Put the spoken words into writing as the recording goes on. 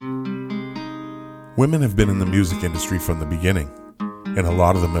Women have been in the music industry from the beginning, and a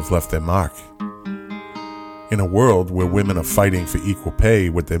lot of them have left their mark. In a world where women are fighting for equal pay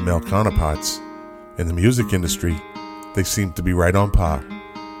with their male counterparts, in the music industry, they seem to be right on par.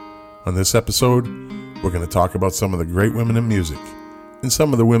 On this episode, we're going to talk about some of the great women in music, and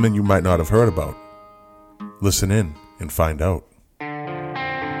some of the women you might not have heard about. Listen in and find out.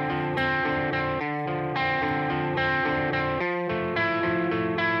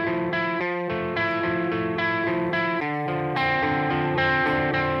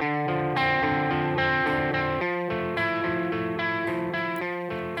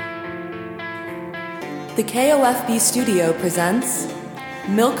 The KOFB studio presents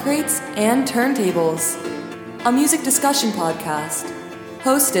Milk Crates and Turntables, a music discussion podcast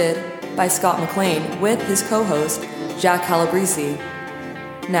hosted by Scott McLean with his co-host Jack Calabrese.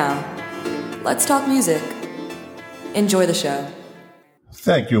 Now, let's talk music. Enjoy the show.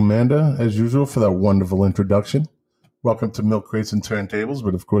 Thank you, Amanda, as usual, for that wonderful introduction. Welcome to Milk Crates and Turntables,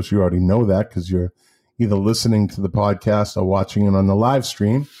 but of course you already know that because you're either listening to the podcast or watching it on the live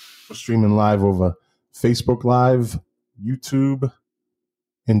stream. We're streaming live over Facebook Live, YouTube,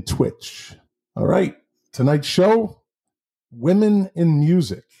 and Twitch. All right, tonight's show, Women in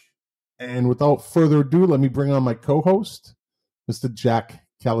Music. And without further ado, let me bring on my co-host, Mr. Jack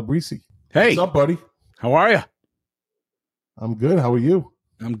Calabrese. Hey. What's up, buddy? How are you? I'm good. How are you?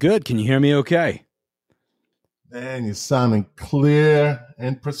 I'm good. Can you hear me okay? Man, you're sounding clear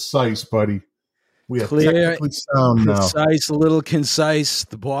and precise, buddy. We are Clear, technically sound now. Precise, a little concise.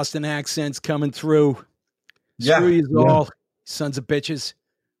 The Boston accent's coming through. Yeah, Screw you yeah. all, sons of bitches.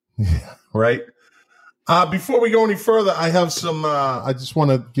 Yeah, right. Before we go any further, I have some. I just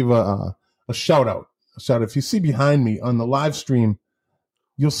want to give a shout out. If you see behind me on the live stream,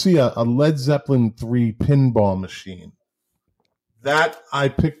 you'll see a Led Zeppelin 3 pinball machine that I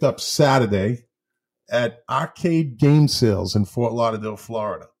picked up Saturday at Arcade Game Sales in Fort Lauderdale,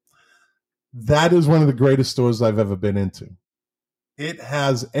 Florida. That is one of the greatest stores I've ever been into. It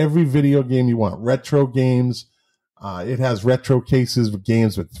has every video game you want, retro games. It has retro cases with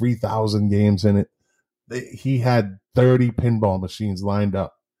games with 3,000 games in it. He had 30 pinball machines lined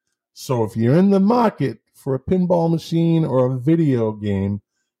up. So if you're in the market for a pinball machine or a video game,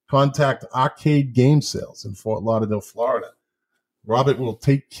 contact Arcade Game Sales in Fort Lauderdale, Florida. Robert will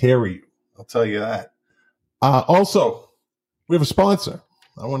take care of you. I'll tell you that. Also, we have a sponsor.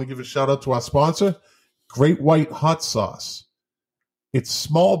 I want to give a shout out to our sponsor, Great White Hot Sauce. It's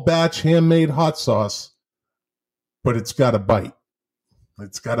small batch handmade hot sauce, but it's got a bite.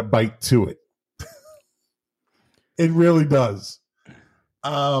 It's got a bite to it. It really does.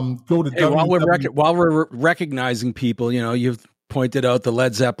 Go to While we're recognizing people, you've pointed out the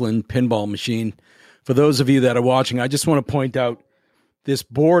Led Zeppelin pinball machine. For those of you that are watching, I just want to point out this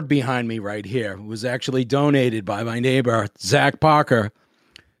board behind me right here was actually donated by my neighbor, Zach Parker.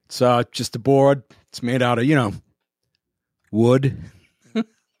 It's just a board. It's made out of, wood.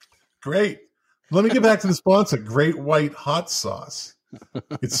 Great. Let me get back to the sponsor, Great White Hot Sauce.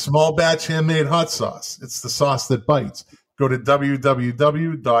 It's small batch handmade hot sauce. It's the sauce that bites. Go to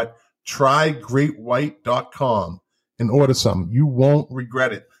www.trygreatwhite.com and order some. You won't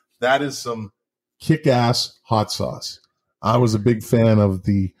regret it. That is some kick-ass hot sauce. I was a big fan of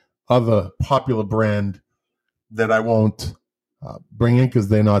the other popular brand that I won't bring in because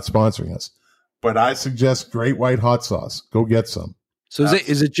they're not sponsoring us. But I suggest Great White Hot Sauce. Go get some. So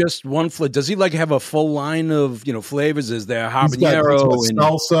is it just one flavor? Does he have a full line of flavors? Is there habanero? He's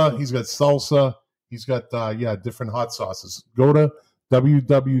got salsa. He's got salsa. He's got different hot sauces. Go to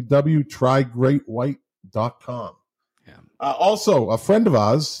www.trygreatwhite.com. Yeah. Also, a friend of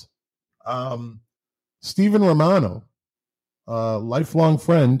ours, Stephen Romano, a lifelong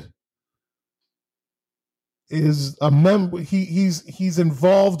friend, is a member. He's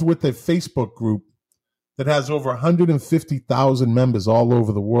involved with a Facebook group that has over 150,000 members all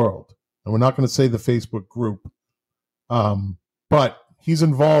over the world. And we're not going to say the Facebook group, but he's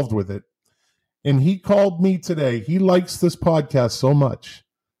involved with it. And he called me today. He likes this podcast so much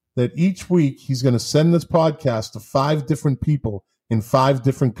that each week he's going to send this podcast to 5 different people in 5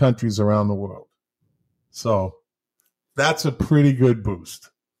 different countries around the world. So that's a pretty good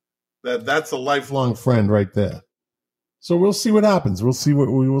boost. That's a lifelong friend right there. So we'll see what happens. We'll see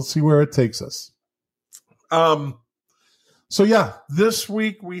where it takes us. This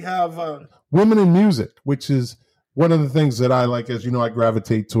week we have Women in Music, which is one of the things that I like. As you know, I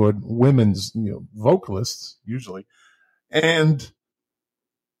gravitate toward women's vocalists usually. And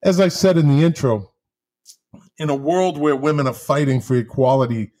as I said in the intro, in a world where women are fighting for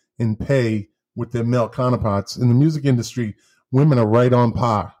equality in pay with their male counterparts in the music industry, women are right on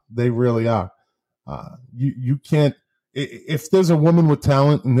par. They really are. You can't. If there's a woman with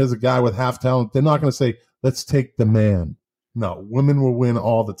talent and there's a guy with half talent, they're not going to say, let's take the man. No, women will win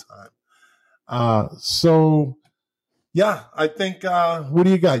all the time. So, yeah, I think, what do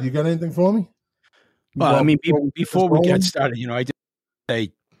you got? You got anything for me? Well, I mean, before we get started, I did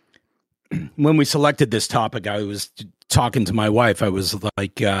say when we selected this topic, I was talking to my wife. I was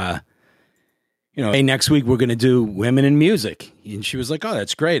like, hey, next week we're going to do women in music. And she was like, oh,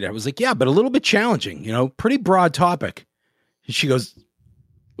 that's great. I was like, yeah, but a little bit challenging, pretty broad topic. And she goes,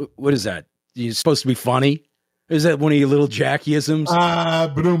 what is that? You're supposed to be funny? Is that one of your little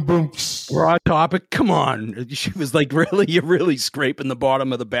Jackieisms? Boom, boom. Broad topic? Come on. She was like, really? You're really scraping the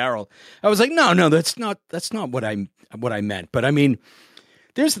bottom of the barrel. I was like, no, that's not what I meant. But I mean,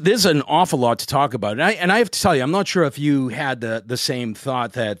 there's an awful lot to talk about. And I have to tell you, I'm not sure if you had the same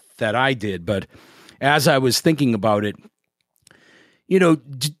thought that I did, but as I was thinking about it,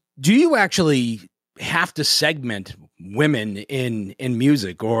 do you actually have to segment women in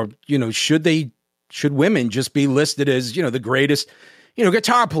music, or, should women just be listed as, the greatest,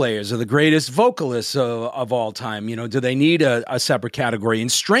 guitar players or the greatest vocalists of all time? Do they need a separate category? And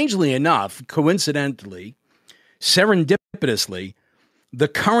strangely enough, coincidentally, serendipitously, the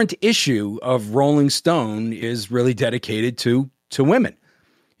current issue of Rolling Stone is really dedicated to women.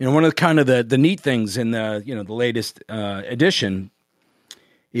 One of the neat things in the latest edition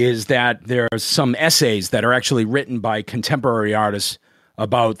is that there are some essays that are actually written by contemporary artists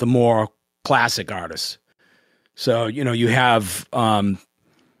about the more classic artists. So, you have, and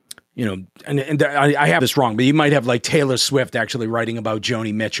I have this wrong, but you might have like Taylor Swift actually writing about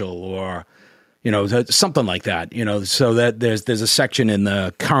Joni Mitchell, or, something like that, so that there's a section in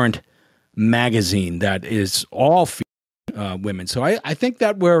the current magazine that is all women. So I think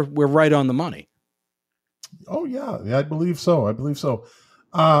that we're right on the money. Oh yeah, I believe so.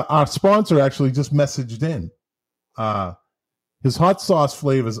 Our sponsor actually just messaged in. His hot sauce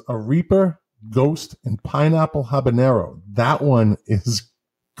flavors are Reaper, Ghost, and Pineapple Habanero. That one is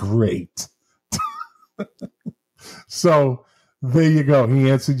great. So there you go. He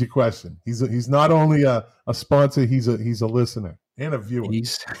answered your question. He's not only a sponsor, he's a listener and a viewer.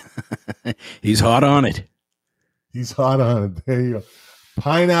 He's hot on it. He's hot on it. There you go.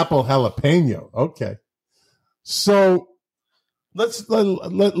 Pineapple jalapeno. Okay. So let's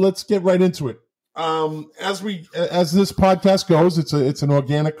get right into it. As this podcast goes, it's an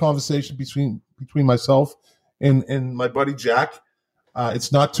organic conversation between myself and my buddy Jack.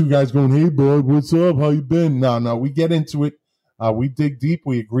 It's not two guys going, "Hey bud, what's up? How you been?" No, we get into it. We dig deep.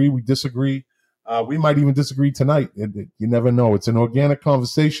 We agree. We disagree. We might even disagree tonight. You never know. It's an organic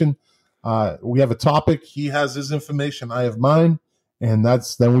conversation. We have a topic. He has his information. I have mine, and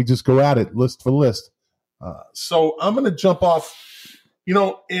then we just go at it, list for list. So I'm going to jump off. In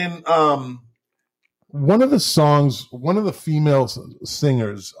one of the songs, one of the female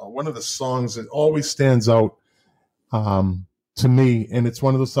singers, one of the songs that always stands out to me, and it's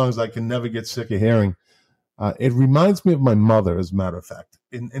one of those songs I can never get sick of hearing. It reminds me of my mother, as a matter of fact.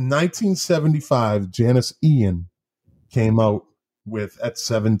 In 1975, Janice Ian came out with At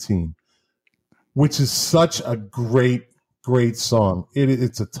 17, which is such a great, great song.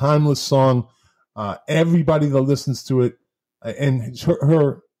 It's a timeless song. Everybody that listens to it, and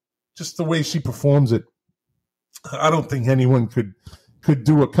her just the way she performs it, I don't think anyone could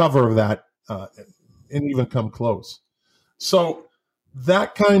do a cover of that and even come close. So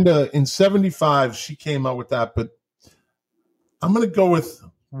that in 75, she came out with that, but I'm going to go with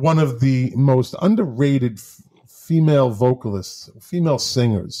one of the most underrated female vocalists, female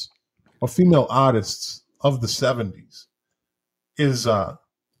singers, or female artists of the 70s is,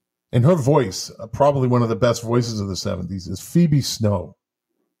 and her voice, probably one of the best voices of the 70s, is Phoebe Snow.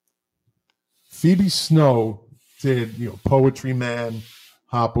 Phoebe Snow did, Poetry Man,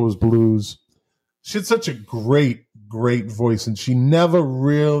 Harpo's Blues. She had such a great, great voice, and she never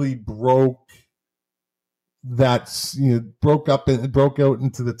really broke out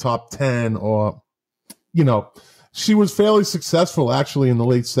into the top 10, or, she was fairly successful actually in the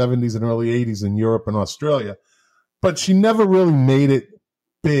late 70s and early 80s in Europe and Australia, but she never really made it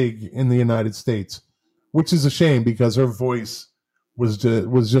big in the United States, which is a shame because her voice was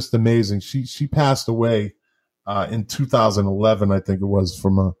just amazing. She passed away in 2011, I think it was,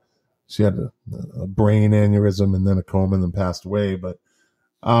 she had a brain aneurysm and then a coma and then passed away. But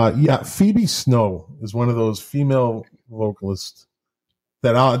Phoebe Snow is one of those female vocalists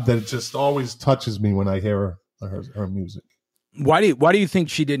that just always touches me when I hear her music. Why do you think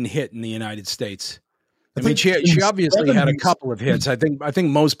she didn't hit in the United States? I mean, she obviously had a couple of hits. I think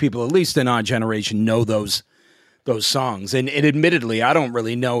most people, at least in our generation, know those songs. And admittedly, I don't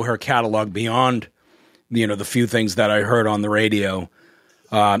really know her catalog beyond the few things that I heard on the radio.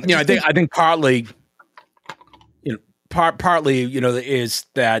 I think partly, partly, is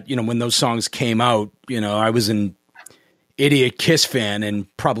that, when those songs came out, I was an idiot Kiss fan and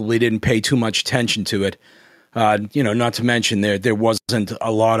probably didn't pay too much attention to it. Not to mention there wasn't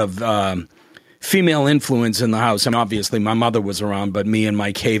a lot of female influence in the house. And obviously my mother was around, but me and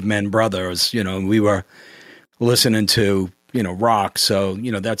my caveman brothers, we were listening to, rock. So,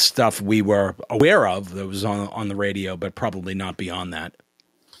 that's stuff we were aware of that was on the radio, but probably not beyond that.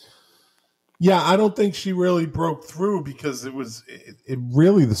 Yeah, I don't think she really broke through because it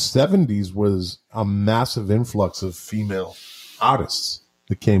really, the 70s was a massive influx of female artists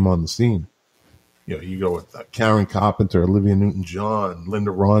that came on the scene. You go with Karen Carpenter, Olivia Newton-John, Linda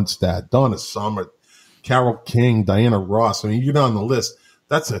Ronstadt, Donna Summer, Carole King, Diana Ross. I mean, you're on the list.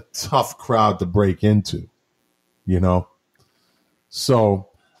 That's a tough crowd to break into, So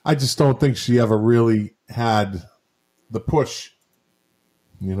I just don't think she ever really had the push,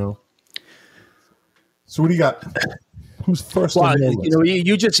 So what do you got? Who's first? Well,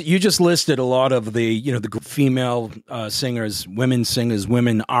 you just listed a lot of the the female singers,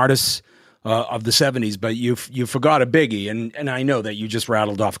 women artists of the 70s, but you forgot a biggie, and I know that you just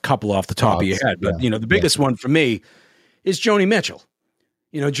rattled off a couple off the top of your head, but the biggest one for me is Joni Mitchell.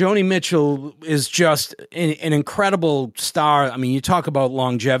 Joni Mitchell is just an incredible star. I mean, you talk about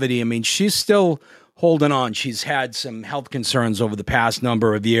longevity. I mean, she's still holding on. She's had some health concerns over the past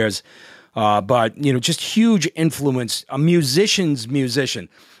number of years. But, just huge influence, a musician's musician.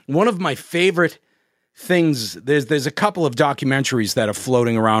 One of my favorite things, there's a couple of documentaries that are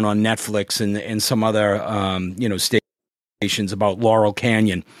floating around on Netflix and some other, stations about Laurel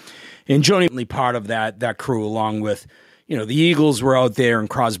Canyon. And Joni, part of that crew, along with, the Eagles were out there and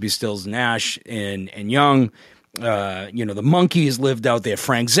Crosby, Stills, Nash and Young. The Monkees lived out there.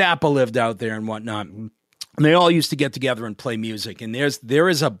 Frank Zappa lived out there and whatnot. And they all used to get together and play music. And there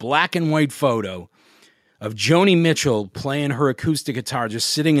is a black and white photo of Joni Mitchell playing her acoustic guitar, just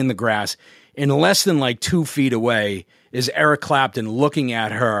sitting in the grass. And less than 2 feet away is Eric Clapton looking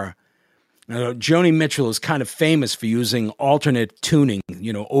at her. Joni Mitchell is kind of famous for using alternate tuning,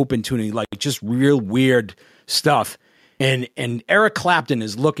 open tuning, just real weird stuff. And Eric Clapton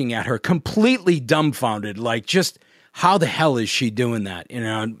is looking at her completely dumbfounded, just how the hell is she doing that?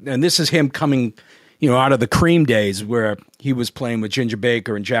 And this is him coming out of the Cream days where he was playing with Ginger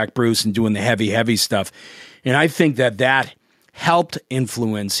Baker and Jack Bruce and doing the heavy stuff. And I think that helped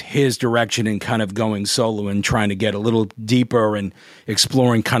influence his direction in kind of going solo and trying to get a little deeper and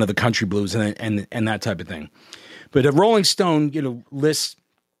exploring kind of the country blues and that type of thing. But a Rolling Stone, lists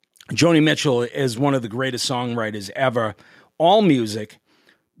Joni Mitchell as one of the greatest songwriters ever. All Music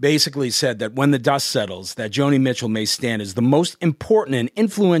basically said that when the dust settles, that Joni Mitchell may stand as the most important and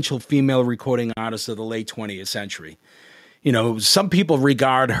influential female recording artist of the late 20th century. Some people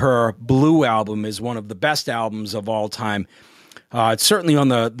regard her Blue album as one of the best albums of all time. It's certainly on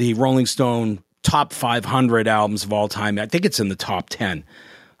the Rolling Stone top 500 albums of all time. I think it's in the top 10.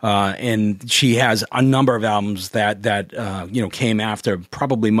 And she has a number of albums that came after.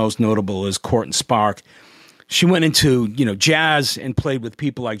 Probably most notable is Court and Spark. She went into, jazz and played with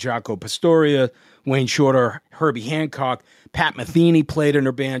people like Jaco Pastorius, Wayne Shorter, Herbie Hancock. Pat Metheny played in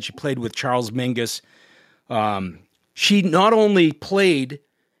her band. She played with Charles Mingus. She not only played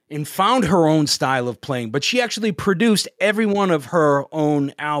and found her own style of playing, but she actually produced every one of her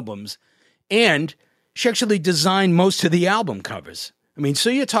own albums. And she actually designed most of the album covers. I mean, so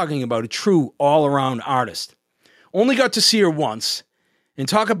you're talking about a true all-around artist. Only got to see her once. And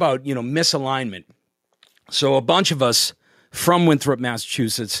talk about, misalignment. So a bunch of us from Winthrop,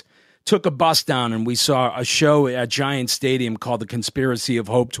 Massachusetts, took a bus down and we saw a show at Giant Stadium called the Conspiracy of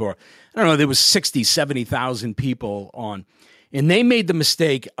Hope Tour. I don't know, there was 60, 70,000 people on. And they made the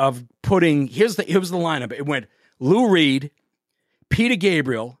mistake of putting, here was the lineup. It went Lou Reed, Peter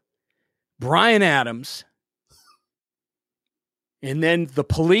Gabriel, Bryan Adams, and then the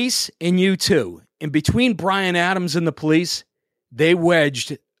Police and U2. And between Bryan Adams and the Police, they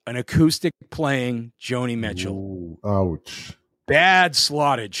wedged an acoustic playing Joni Mitchell. Ooh, ouch. Bad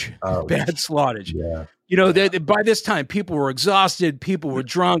slottage. Ouch. Bad slottage. Yeah. By this time, people were exhausted, people were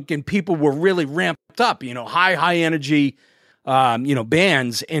drunk, and people were really ramped up, high energy,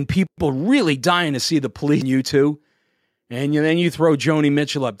 bands, and people really dying to see the Police and U2. And then you throw Joni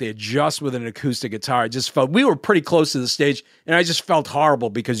Mitchell up there just with an acoustic guitar. I just felt, we were pretty close to the stage, and I just felt horrible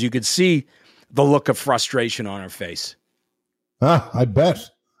because you could see the look of frustration on her face. I bet.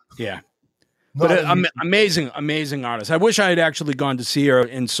 Yeah. But amazing artist. I wish I had actually gone to see her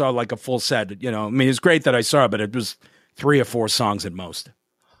and saw a full set. It's great that I saw her, but it was 3 or 4 songs at most.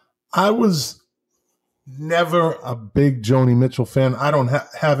 I was never a big Joni Mitchell fan. I don't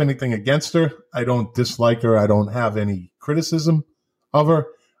have anything against her. I don't dislike her. I don't have any criticism of her.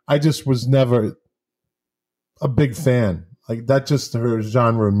 I just was never a big fan. Like that, just her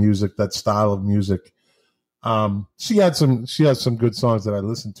genre of music, that style of music. She has some good songs that I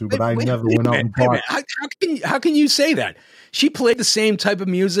listened to, but I never went out and bought. How can you say that? She played the same type of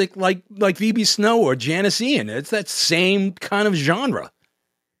music like Phoebe Snow or Janis Ian. It's that same kind of genre.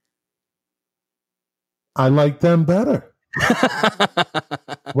 I like them better.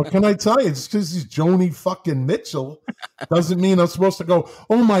 What can I tell you? It's because he's Joni fucking Mitchell doesn't mean I'm supposed to go,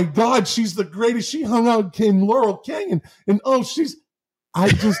 oh my God, she's the greatest. She hung out in Laurel Canyon. And I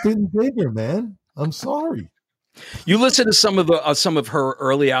just didn't dig her, man. I'm sorry. You listen to some of her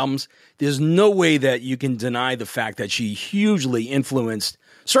early albums. There's no way that you can deny the fact that she hugely influenced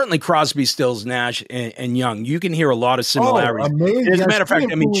certainly Crosby, Stills, Nash, and Young. You can hear a lot of similarities. Oh, amazing. As a matter of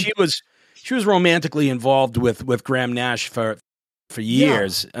fact, I mean, she was romantically involved with Graham Nash for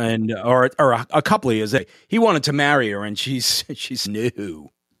years, and or a couple of years. He wanted to marry her, and she's new.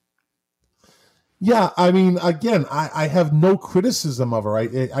 Yeah, I mean, again, I have no criticism of her.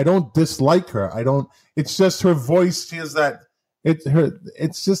 I don't dislike her. I don't. It's just her voice. She has that.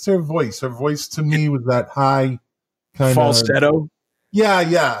 It's just her voice. Her voice to me was that high kind falsetto.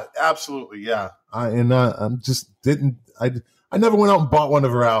 Yeah, absolutely, yeah. I never went out and bought one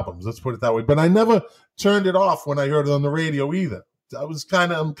of her albums. Let's put it that way. But I never turned it off when I heard it on the radio either.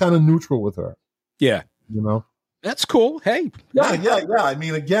 I'm kind of neutral with her. Yeah, you know. That's cool. Hey. Yeah. I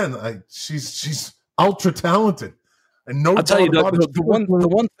mean, again, she's ultra talented, and no. I'll tell you the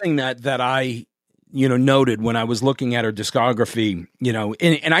one thing that I noted when I was looking at her discography,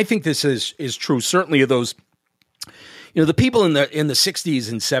 and I think this is true. Certainly of those, the people in the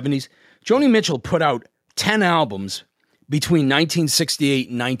 60s and 70s. Joni Mitchell put out 10 albums between 1968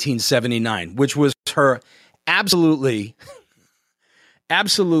 and 1979, which was her absolutely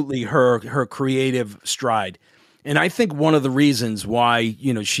her creative stride. And I think one of the reasons why,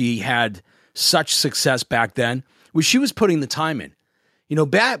 she had such success back then was she was putting the time in.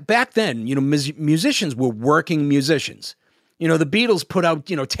 Back then, musicians were working musicians. The Beatles put out,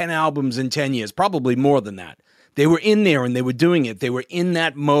 10 albums in 10 years, probably more than that. They were in there and they were doing it. They were in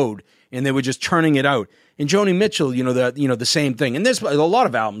that mode and they were just churning it out. And Joni Mitchell, the same thing. And there's a lot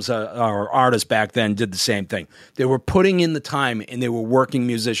of albums or artists back then did the same thing. They were putting in the time and they were working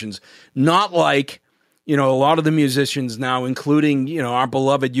musicians, not like, a lot of the musicians now, including, our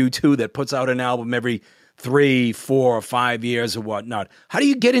beloved U2 that puts out an album every 3, 4, or 5 years or whatnot. How do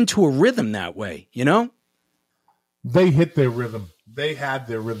you get into a rhythm that way, They hit their rhythm. They had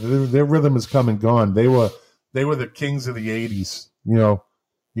their rhythm. Their rhythm is come and gone. They were the kings of the 80s, You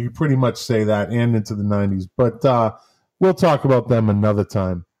could pretty much say that, and into the 90s. But we'll talk about them another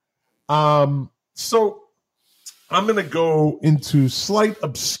time. So I'm going to go into slight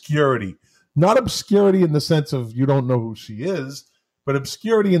obscurity. Not obscurity in the sense of you don't know who she is, but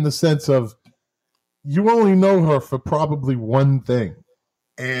obscurity in the sense of you only know her for probably one thing.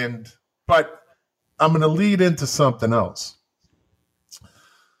 But I'm going to lead into something else.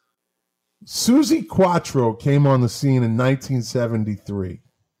 Suzi Quatro came on the scene in 1973,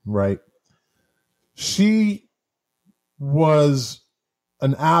 right? She was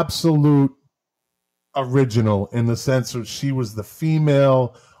an absolute original in the sense of she was the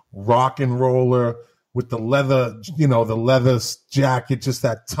female rock and roller with the leather, the leather jacket, just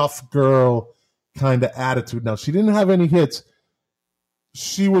that tough girl kind of attitude. Now, she didn't have any hits.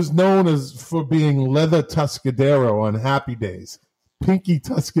 She was known for being Leather Tuscadero on Happy Days, Pinky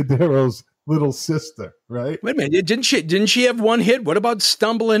Tuscadero's little sister, right? Wait a minute, didn't she have one hit? What about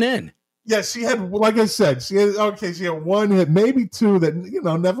Stumbling In? Yeah, she had, like I said, she had one hit, maybe two that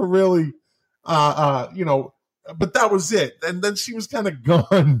never really, but that was it. And then she was kind of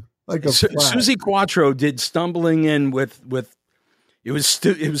gone like a Suzi Quatro did Stumbling In with it was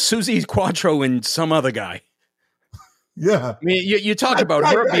Suzi Quatro and some other guy. Yeah, I mean, you talk about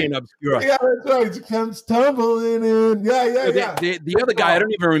her being obscure. Yeah, that's right. She comes tumbling in. Yeah. The other guy, I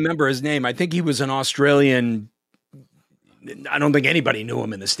don't even remember his name. I think he was an Australian. I don't think anybody knew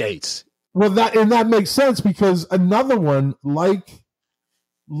him in the States. Well, that makes sense because another one like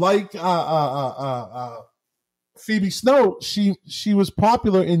Phoebe Snow, she was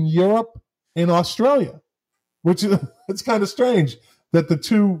popular in Europe and Australia, which is it's kind of strange that the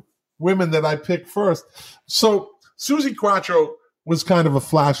two women that I picked first. So Suzi Quatro was kind of a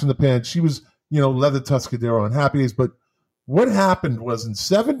flash in the pan. She was, Leather Tuscadero on Happy Days. But what happened was in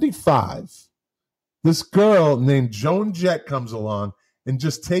 75, this girl named Joan Jett comes along and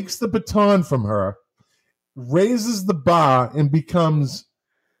just takes the baton from her, raises the bar, and becomes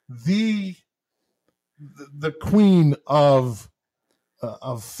the the queen of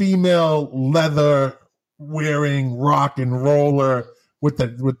female leather wearing rock and roller with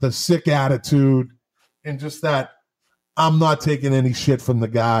the sick attitude and just that I'm not taking any shit from the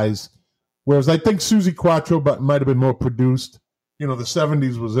guys. Whereas I think Suzi Quatro might have been more produced. The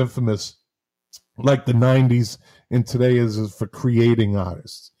 70s was infamous, like the 90s, and today is for creating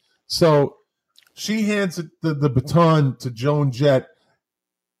artists. So she hands the baton to Joan Jett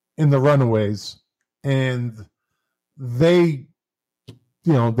in the Runaways, and they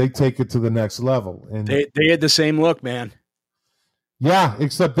take it to the next level. And they had the same look, man. Yeah,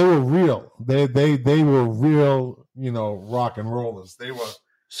 except they were real. They were real, rock and rollers. They were.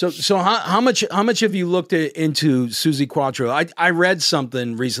 So how much have you looked into Suzi Quatro? I read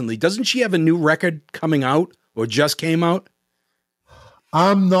something recently. Doesn't she have a new record coming out or just came out?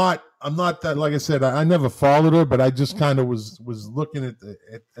 I'm not that, like I said, I never followed her, but I just kind of was looking at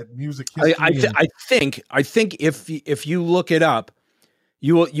music history. I think if you look it up,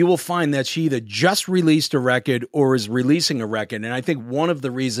 you will find that she either just released a record or is releasing a record. And I think one of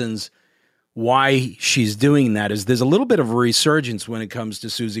the reasons why she's doing that is there's a little bit of a resurgence when it comes to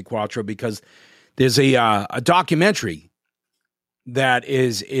Suzi Quatro, because there's a documentary that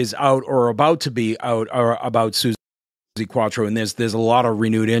is out or about to be out or about Suzi Quatro, and there's a lot of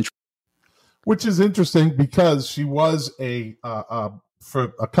renewed interest. Which is interesting because she was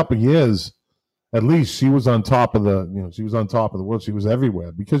for a couple of years, at least she was on top of she was on top of the world. She was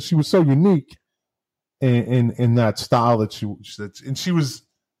everywhere because she was so unique in that style that she was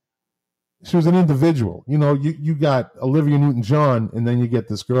an individual. You got Olivia Newton-John, and then you get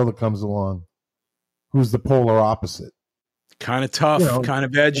this girl that comes along who's the polar opposite. Kind of tough, kind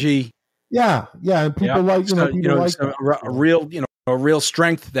of edgy. Yeah, and people like a real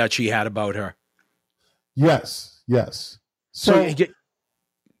strength that she had about her. Yes. So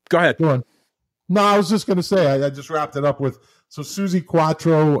go ahead. Go on. No, I was just going to say I just wrapped it up with Suzi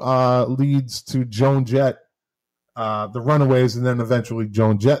Quatro leads to Joan Jett, the Runaways, and then eventually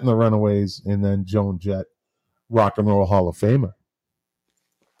Joan Jett and the Runaways, and then Joan Jett, Rock and Roll Hall of Famer.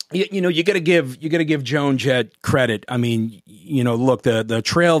 You got to give Joan Jett credit. I mean, look, the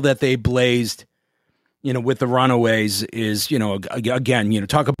trail that they blazed, with the Runaways is, again,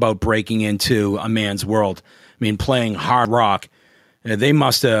 talk about breaking into a man's world. I mean, playing hard rock, they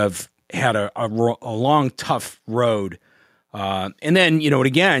must have had a long, tough road. And then,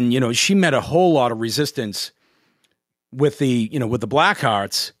 again, she met a whole lot of resistance with the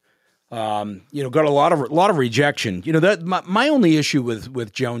Blackhearts. Got a lot of rejection. That my only issue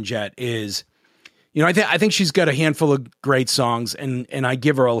with Joan Jett is, I think she's got a handful of great songs, and I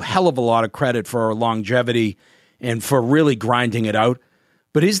give her a hell of a lot of credit for her longevity and for really grinding it out.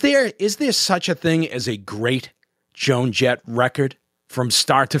 But is there such a thing as a great Joan Jett record from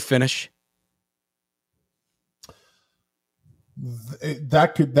start to finish?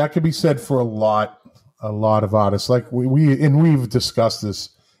 That could be said for a lot of artists. Like we've discussed this,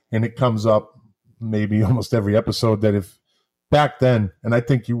 and it comes up maybe almost every episode, that if back then, and I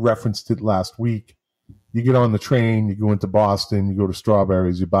think you referenced it last week, you get on the train, you go into Boston, you go to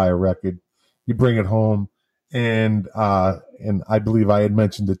Strawberries, you buy a record, you bring it home, and I believe I had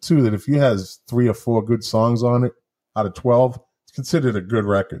mentioned it too, that if he has 3 or 4 good songs on it out of 12, it's considered a good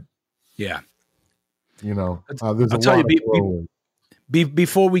record. Yeah. There's I'll a tell lot you,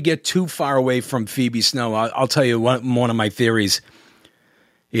 before we get too far away from Phoebe Snow, I'll tell you one of my theories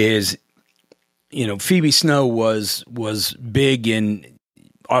is, Phoebe Snow was big in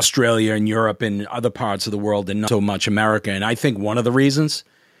Australia and Europe and other parts of the world and not so much America. And I think one of the reasons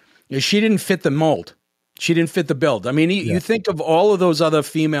is she didn't fit the mold. She didn't fit the build. I mean, you think of all of those other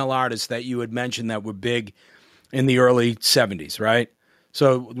female artists that you had mentioned that were big in the early 70s, right?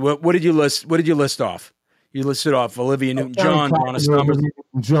 So what did you list? What did you list off? You listed off Olivia Newton-John, Donna Summer,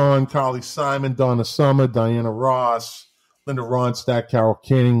 John, Carly Simon, Donna Summer, Diana Ross, Linda Ronstadt, Carole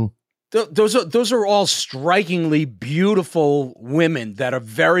King. Those are all strikingly beautiful women that are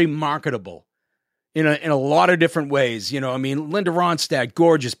very marketable in a lot of different ways. Linda Ronstadt,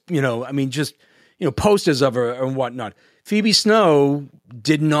 gorgeous. Posters of her and whatnot. Phoebe Snow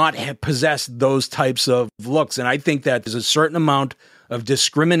did not possess those types of looks, and I think that there's a certain amount of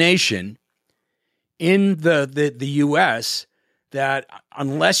discrimination in the U.S. that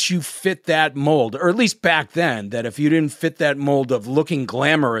unless you fit that mold, or at least back then, that if you didn't fit that mold of looking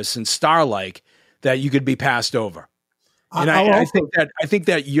glamorous and star-like, that you could be passed over. And I think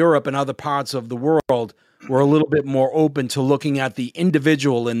that Europe and other parts of the world were a little bit more open to looking at the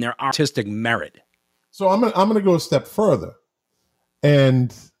individual and their artistic merit. So I'm gonna go a step further,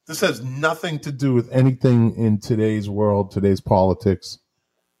 and this has nothing to do with anything in today's world, today's politics.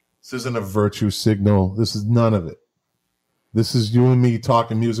 This isn't a virtue signal. This is none of it. This is you and me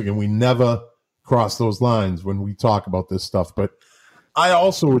talking music, and we never cross those lines when we talk about this stuff. But I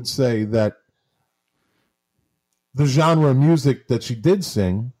also would say that the genre of music that she did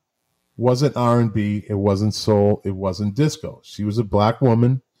sing wasn't R&B, it wasn't soul, it wasn't disco. She was a black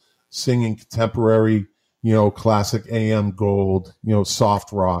woman singing contemporary, classic AM gold,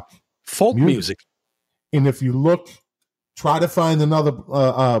 soft rock. Folk music. And if you look, try to find another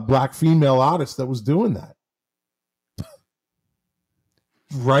black female artist that was doing that.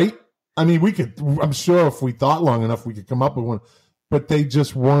 Right? I mean, I'm sure if we thought long enough, we could come up with one, but they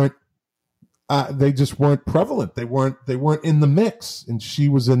just weren't prevalent. They weren't in the mix, and she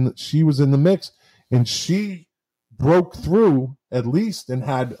was in the mix, and she broke through at least and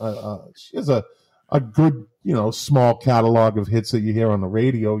had she has a good, small catalog of hits that you hear on the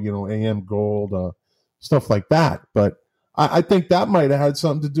radio, AM gold, stuff like that. But I think that might have had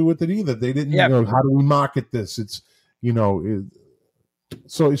something to do with it either. They didn't, how do we market this? It's,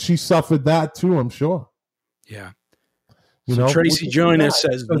 so she suffered that too, I'm sure. Yeah. Tracy Joyner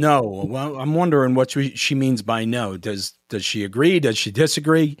says no. Well, I'm wondering what she means by no. Does she agree? Does she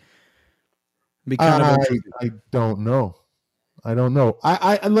disagree? I don't know.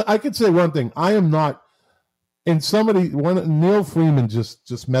 I could say one thing. I am not. And Neil Freeman just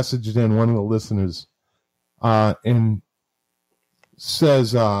messaged in, one of the listeners, and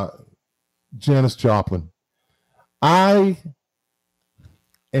says Janis Joplin. I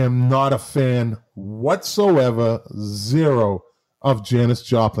am not a fan whatsoever, zero, of Janis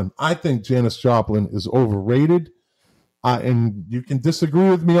Joplin. I think Janis Joplin is overrated, and you can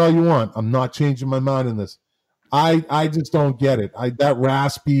disagree with me all you want. I'm not changing my mind in this. I just don't get it. That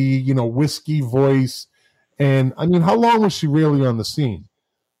raspy, whiskey voice, and I mean, how long was she really on the scene?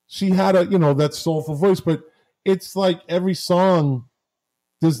 She had that soulful voice, but it's like every song,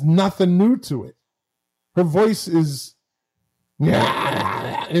 there's nothing new to it. Her voice is,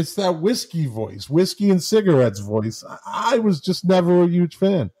 it's that whiskey voice, whiskey and cigarettes voice. I was just never a huge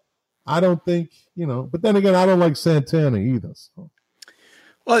fan. I don't think, but then again, I don't like Santana either. So.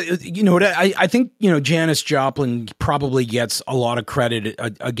 Well, what I think, Janis Joplin probably gets a lot of credit.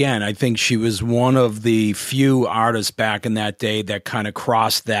 Again, I think she was one of the few artists back in that day that kind of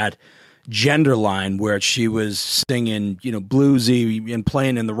crossed that gender line where she was singing, bluesy and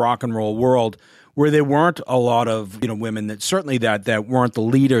playing in the rock and roll world, where there weren't a lot of, women that weren't the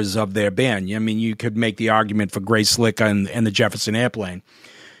leaders of their band. I mean, you could make the argument for Grace Slick and the Jefferson Airplane,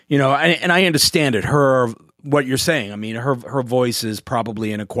 and I understand it. What you're saying. I mean, her voice is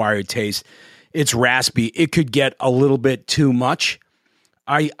probably an acquired taste. It's raspy. It could get a little bit too much.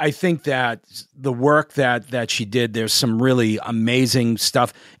 I think that the work that she did, there's some really amazing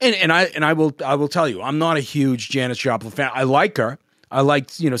stuff. And I will tell you, I'm not a huge Janis Joplin fan. I like her. I like,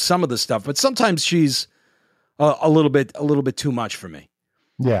 some of the stuff, but sometimes she's a little bit too much for me.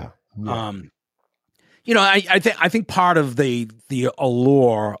 Yeah. I think part of the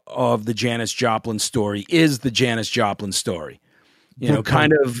allure of the Janis Joplin story is the Janis Joplin story.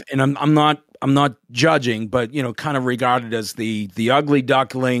 Kind of, and I'm not judging, but kind of regarded as the ugly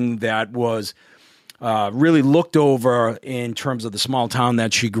duckling that was really looked over in terms of the small town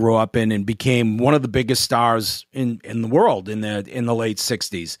that she grew up in, and became one of the biggest stars in the world in the late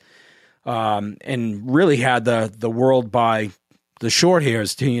 60s, and really had the world by the short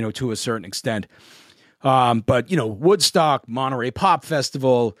hairs to a certain extent. But Woodstock, Monterey Pop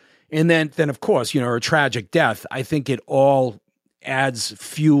Festival, and then of course, her tragic death. I think it all adds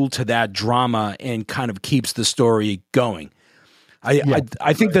fuel to that drama and kind of keeps the story going.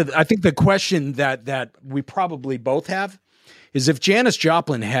 I think the question that we probably both have is, if Janis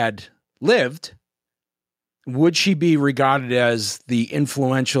Joplin had lived, would she be regarded as the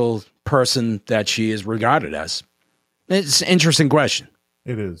influential person that she is regarded as? It's an interesting question.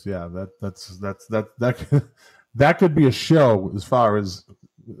 It is, yeah. That could be a show as far as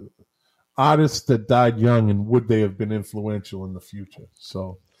artists that died young and would they have been influential in the future.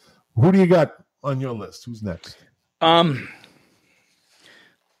 So, who do you got on your list? Who's next?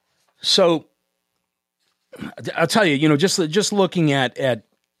 So I'll tell you, just looking at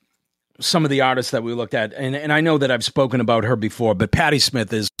some of the artists that we looked at, and I know that I've spoken about her before, but Patti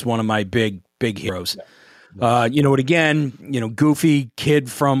Smith is one of my big heroes. Again, goofy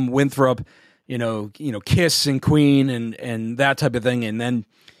kid from Winthrop, Kiss and Queen and that type of thing. And then,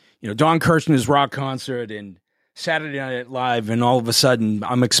 Don Kirshner's rock concert and Saturday Night Live. And all of a sudden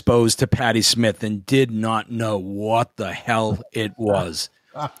I'm exposed to Patti Smith and did not know what the hell it was.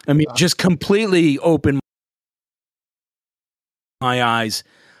 I mean, just completely opened my eyes.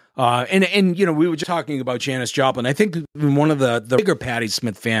 And we were just talking about Janis Joplin. I think one of the bigger Patti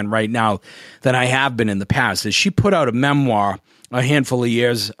Smith fan right now than I have been in the past is she put out a memoir a handful of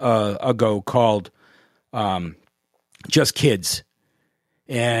years ago called Just Kids.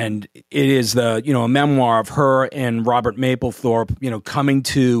 And it is a memoir of her and Robert Mapplethorpe, coming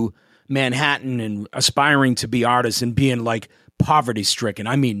to Manhattan and aspiring to be artists and being like poverty stricken.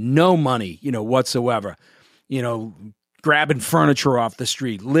 I mean, no money, whatsoever, grabbing furniture off the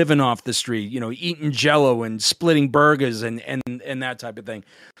street, living off the street, eating Jell-O and splitting burgers and that type of thing.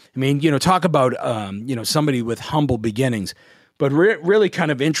 I mean, talk about, somebody with humble beginnings, but really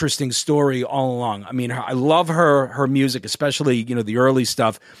kind of interesting story all along. I mean, I love her music, especially, the early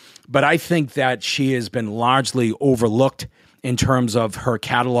stuff, but I think that she has been largely overlooked in terms of her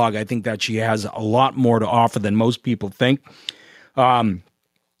catalog. I think that she has a lot more to offer than most people think. One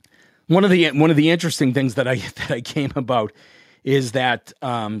of the interesting things that I came about is that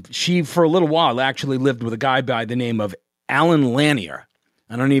she, for a little while, actually lived with a guy by the name of Alan Lanier.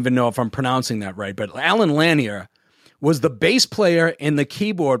 I don't even know if I'm pronouncing that right, but Alan Lanier was the bass player and the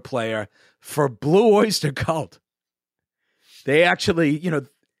keyboard player for Blue Oyster Cult. They actually,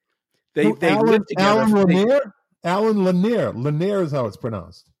 they lived together. Alan Lanier? Alan Lanier. Lanier is how it's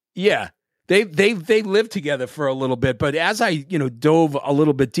pronounced. Yeah. They lived together for a little bit, but as I dove a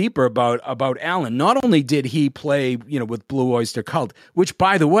little bit deeper about Alan, not only did he play with Blue Oyster Cult, which,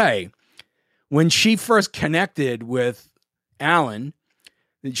 by the way, when she first connected with Alan,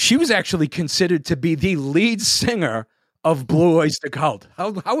 she was actually considered to be the lead singer of Blue Oyster Cult.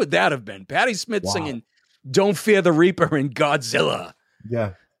 How would that have been? Patti Smith singing "Don't Fear the Reaper" and Godzilla.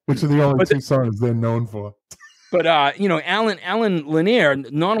 Yeah, which are the only two songs they're known for. But Alan Lanier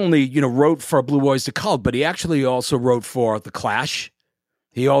not only wrote for Blue Oyster Cult, but he actually also wrote for The Clash.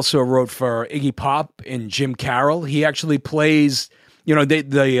 He also wrote for Iggy Pop and Jim Carroll. He actually plays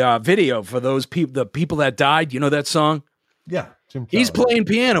the video for those people, the people that died. You know that song? Yeah, Jim Carroll. He's playing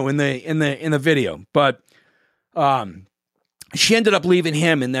piano in the video. But she ended up leaving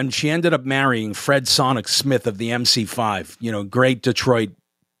him, and then she ended up marrying Fred Sonic Smith of the MC5. Great Detroit.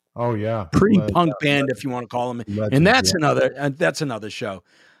 Oh yeah, pre-punk band, if you want to call them, and that's another show.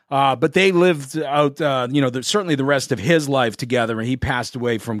 But they lived out, certainly the rest of his life together, and he passed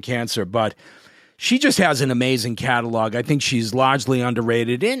away from cancer. But she just has an amazing catalog. I think she's largely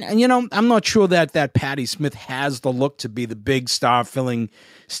underrated, and I'm not sure that Patti Smith has the look to be the big star filling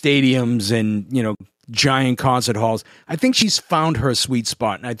stadiums and giant concert halls. I think she's found her sweet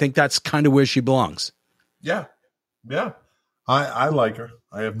spot, and I think that's kind of where she belongs. Yeah. I like her.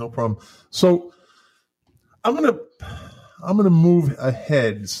 I have no problem. So I'm gonna move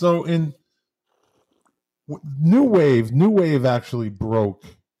ahead. So in New Wave actually broke.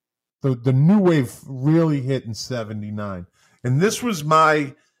 The New Wave really hit in '79, and this was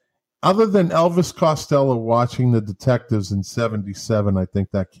other than Elvis Costello watching The Detectives in '77. I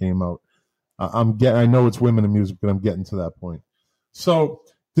think that came out. I know it's women in music, but I'm getting to that point. So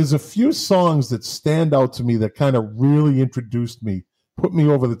there's a few songs that stand out to me that kind of really introduced me, put me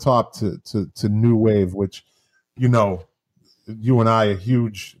over the top to New Wave, which, you and I are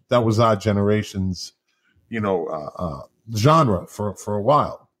huge. That was our generation's, genre for a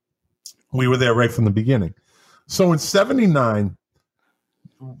while. We were there right from the beginning. So in '79,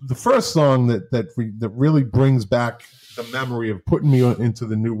 the first song that really brings back the memory of putting me into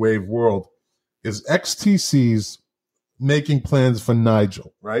the New Wave world is XTC's Making Plans for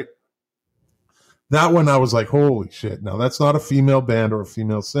Nigel, right? That one I was like, holy shit. Now that's not a female band or a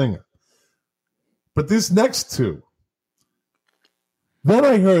female singer. But this next two, then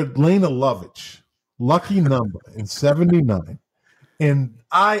I heard Lena Lovitch, Lucky Number in '79. And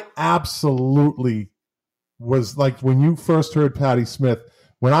I absolutely was like, when you first heard Patti Smith,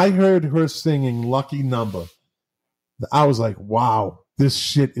 when I heard her singing Lucky Number, I was like, wow, this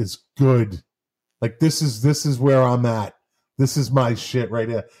shit is good. Like, this is where I'm at. This is my shit right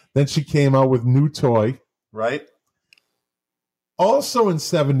here. Then she came out with New Toy, right? Also in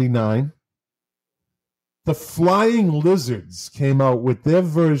 '79, the Flying Lizards came out with their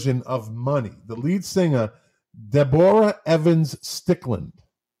version of Money. The lead singer, Deborah Evans Stickland.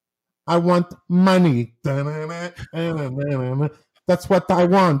 I want money. That's what I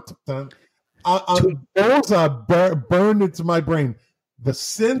want. Those are burned into my brain. The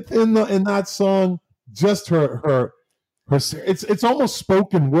synth in that song, just her. It's almost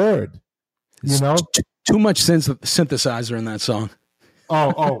spoken word, Too much synthesizer in that song.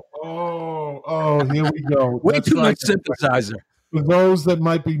 Oh! Here we go. Way too much synthesizer. For those that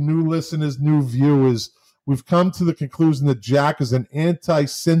might be new listeners, new viewers, we've come to the conclusion that Jack is an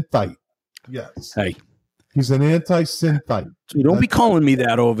anti-synthite. Yes. Hey, He's an anti-synthite. So don't be calling me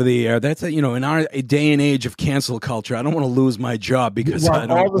that over the air. That's in our day and age of cancel culture. I don't want to lose my job because I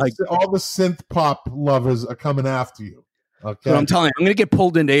don't all the synth pop lovers are coming after you. Okay, so I'm telling you, I'm going to get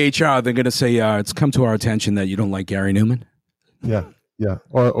pulled into HR. They're going to say it's come to our attention that you don't like Gary Newman. Yeah,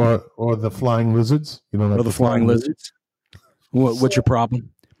 or the flying lizards. You don't like the flying lizards. What's your problem?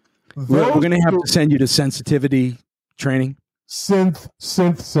 We're going to have to send you to sensitivity training. Synth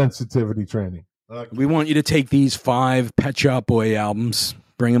sensitivity training. Okay. We want you to take these 5 Pet Shop Boy albums,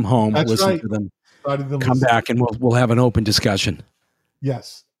 bring them home, listen to them, come back, and we'll have an open discussion.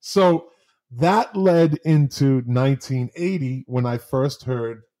 Yes. So that led into 1980 when I first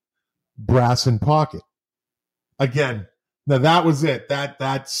heard Brass in Pocket. Again, now that was it.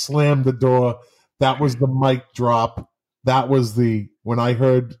 That slammed the door. That was the mic drop. That was when I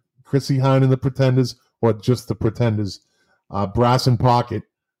heard Chrissie Hynde and the Pretenders, or just the Pretenders, Brass in Pocket.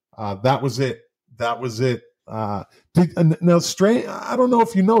 That was it. That was it. Now, strange. I don't know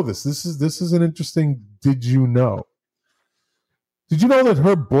if you know this. This is an interesting. Did you know? Did you know that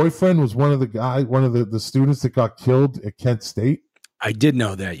her boyfriend was one of the students that got killed at Kent State? I did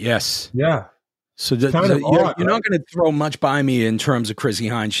know that. Yes. Yeah. So you're not going to throw much by me in terms of Chrissie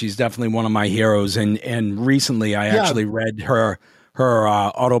Hynde. She's definitely one of my heroes. And recently I actually read her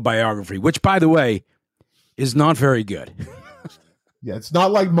autobiography, which, by the way, is not very good. Yeah, it's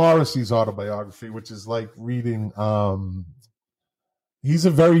not like Morrissey's autobiography, which is like reading. He's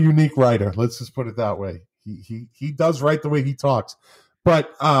a very unique writer. Let's just put it that way. He does write the way he talks.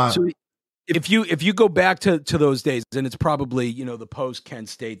 But so if you go back to those days, and it's probably the post Kent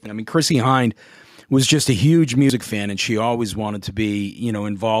State thing. I mean, Chrissie Hynde was just a huge music fan, and she always wanted to be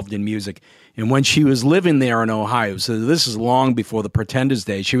involved in music. And when she was living there in Ohio, so this is long before the Pretenders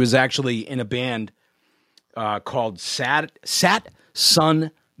days, she was actually in a band called Sat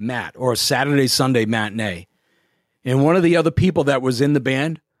Sun Mat, or Saturday Sunday Matinee. And one of the other people that was in the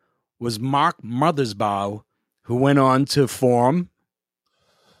band was Mark Mothersbaugh, who went on to form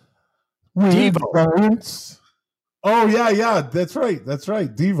Devo. Oh, yeah, that's right. Devo. That's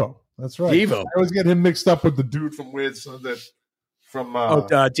right. Devo. I always get him mixed up with the dude from Weird Sunday, from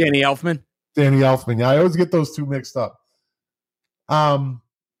Danny Elfman. Danny Elfman. Yeah, I always get those two mixed up. Okay.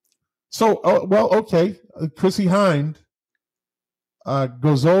 Chrissie Hynde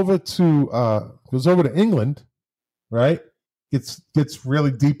goes over to England, right? Gets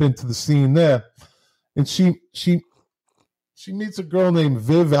really deep into the scene there, and she meets a girl named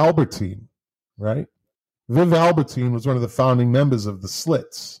Viv Albertine, right? Viv Albertine was one of the founding members of the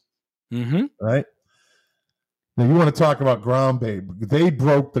Slits, right? Now you want to talk about ground babe? They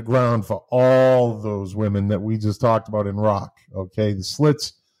broke the ground for all those women that we just talked about in rock. Okay, the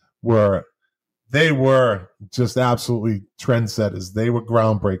Slits were just absolutely trendsetters. They were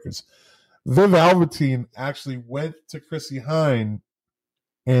groundbreakers. Viv Albertine actually went to Chrissie Hynde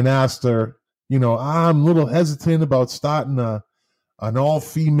and asked her, I'm a little hesitant about starting an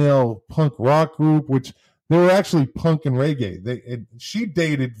all-female punk rock group, which they were actually punk and reggae. She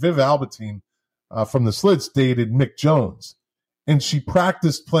dated Viv Albertine from the Slits, dated Mick Jones, and she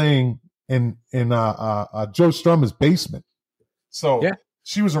practiced playing in Joe Strummer's basement. So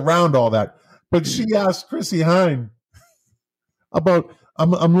she was around all that. But she asked Chrissie Hynde about,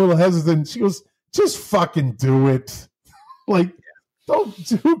 I'm a little hesitant. She goes, just fucking do it. Like,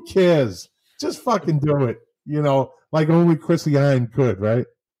 who cares? Just fucking do it. Like only Chrissie Hynde could, right?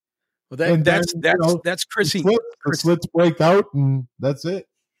 Well, that's Chrissie. The Slits break out, and that's it.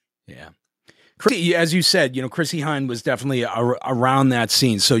 Yeah. As you said, Chrissie Hynde was definitely around that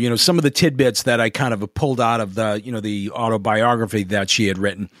scene. So, some of the tidbits that I kind of pulled out of the autobiography that she had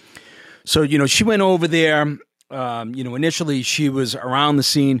written. So, she went over there. Initially she was around the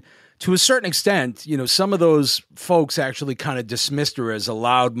scene to a certain extent. Some of those folks actually kind of dismissed her as a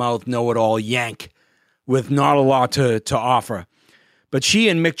loudmouth, know-it-all Yank with not a lot to offer. But she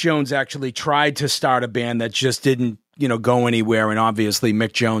and Mick Jones actually tried to start a band that just didn't, go anywhere. And obviously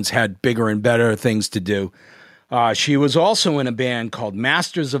Mick Jones had bigger and better things to do. She was also in a band called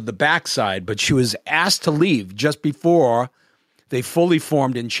Masters of the Backside, but she was asked to leave just before they fully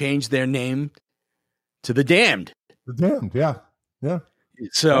formed and changed their name to The Damned. The Damned, yeah.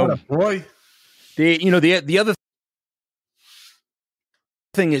 So, boy, the other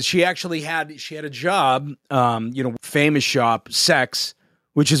thing is she had a job, famous shop, Sex,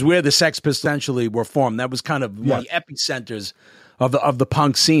 which is where the Sex potentially were formed. That was kind of one of the epicenters of the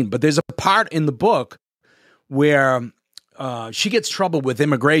punk scene. But there's a part in the book where she gets trouble with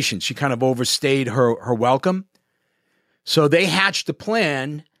immigration. She kind of overstayed her welcome. So they hatched a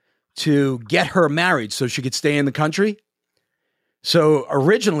plan to get her married so she could stay in the country. So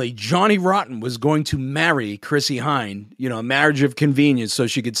originally, Johnny Rotten was going to marry Chrissie Hynde, a marriage of convenience so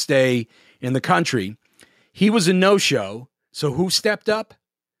she could stay in the country. He was a no-show. So who stepped up?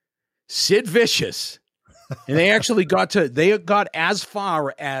 Sid Vicious. And they actually got as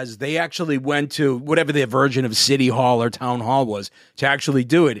far as they actually went to whatever their version of City Hall or Town Hall was to actually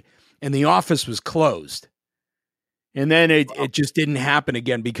do it. And the office was closed. And then it just didn't happen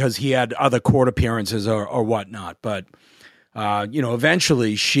again because he had other court appearances or whatnot. But,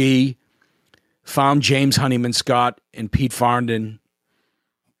 eventually she found James Honeyman Scott and Pete Farndon.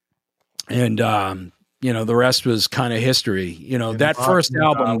 And, the rest was kind of history. That first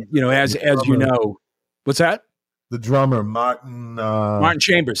album, as you know, what's that? The drummer, Martin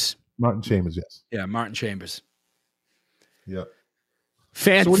Chambers. Martin Chambers, yes. Yeah, Martin Chambers. Yeah.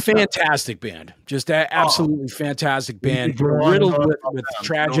 Fantastic band. Just absolutely fantastic band. Riddled with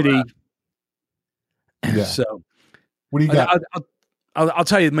tragedy. Yeah. So what do you got? I'll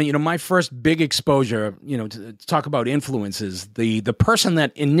tell you, my first big exposure, to talk about influences, the person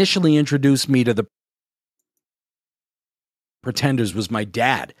that initially introduced me to the Pretenders was my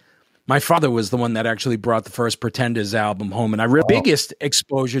dad. My father was the one that actually brought the first Pretenders album home. And our biggest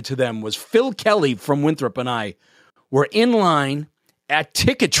exposure to them was Phil Kelly from Winthrop and I were in line at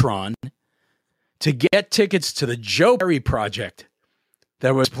Ticketron to get tickets to the Joe Perry project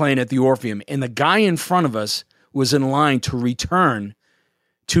that was playing at the Orpheum. And the guy in front of us was in line to return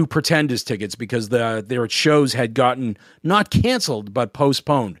 2 Pretenders tickets because their shows had gotten not canceled, but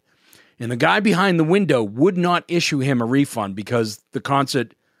postponed. And the guy behind the window would not issue him a refund because the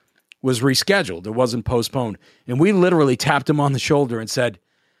concert was rescheduled. It wasn't postponed. And we literally tapped him on the shoulder and said,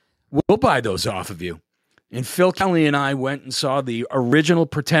 "We'll buy those off of you." And Phil Kelly and I went and saw the original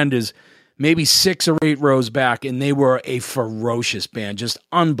Pretenders maybe 6 or 8 rows back, and they were a ferocious band, just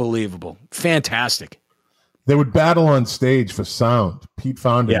unbelievable. Fantastic. They would battle on stage for sound. Pete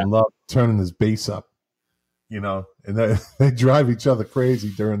Farndon loved turning his bass up, and they drive each other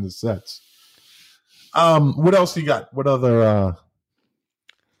crazy during the sets. What else you got? What other...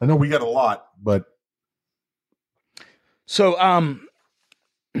 I know we got a lot, but... So,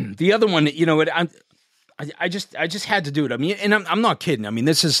 the other one, I just had to do it. I mean, and I'm not kidding. I mean,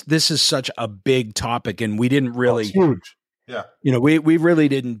 this is such a big topic, and we didn't really... it's huge. Yeah. We really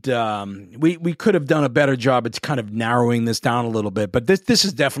didn't... we could have done a better job at kind of narrowing this down a little bit, but this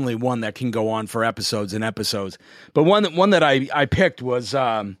is definitely one that can go on for episodes and episodes. But one that I picked was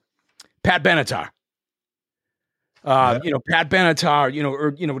Pat Benatar. Pat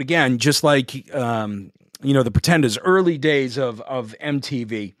Benatar, but again, just like, the Pretenders, early days of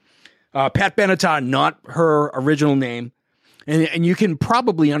MTV. Pat Benatar, not her original name. And you can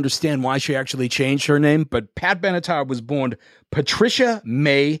probably understand why she actually changed her name, but Pat Benatar was born Patricia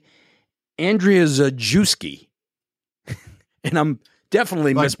May Andrea Zajewski. And I'm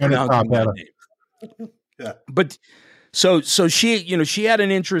definitely mispronouncing that name. Yeah. But so she, she had an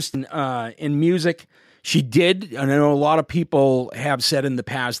interest in music. She did, and I know a lot of people have said in the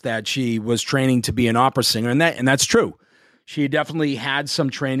past that she was training to be an opera singer, and that's true. She definitely had some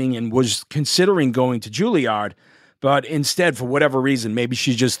training and was considering going to Juilliard, but instead, for whatever reason, maybe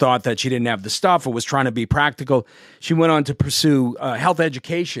she just thought that she didn't have the stuff or was trying to be practical. She went on to pursue health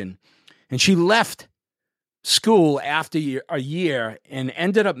education, and she left school after a year and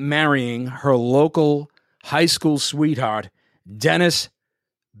ended up marrying her local high school sweetheart, Dennis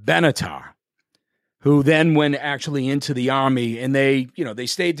Benatar, who then went actually into the Army, and they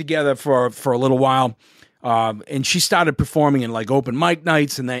stayed together for a little while. And she started performing in like open mic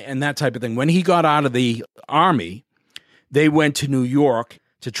nights and that type of thing. When he got out of the Army, they went to New York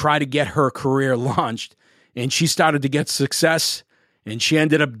to try to get her career launched, and she started to get success, and she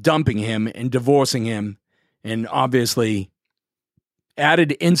ended up dumping him and divorcing him, and obviously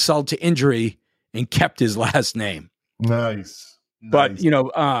added insult to injury and kept his last name. Nice. But,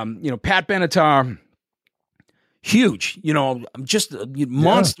 Pat Benatar, huge, just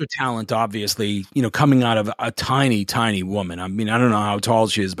monster talent, obviously, coming out of a tiny, tiny woman. I mean, I don't know how tall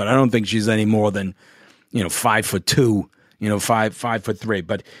she is, but I don't think she's any more than, 5'2", 5'3".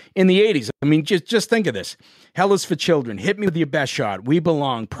 But in the 80s, I mean, just think of this. Hell is for Children, Hit Me With Your Best Shot, We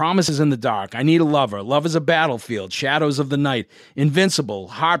Belong, Promises in the Dark, I Need a Lover, Love is a Battlefield, Shadows of the Night, Invincible,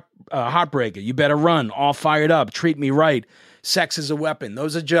 Heartbreaker, You Better Run, All Fired Up, Treat Me Right, Sex is a Weapon.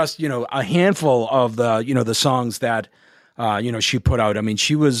 Those are just, a handful of the songs that, she put out. I mean,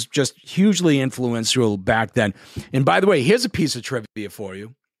 she was just hugely influential back then. And by the way, here's a piece of trivia for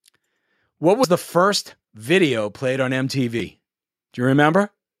you. What was the first video played on MTV? Do you remember?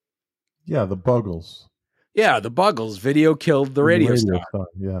 Yeah, the Buggles. Yeah, the Buggles. Video killed the radio star.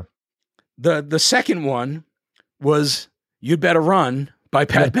 Yeah. The second one was You'd Better Run by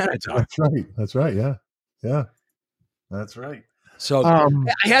Pat Benatar. That's right. Yeah. That's right. So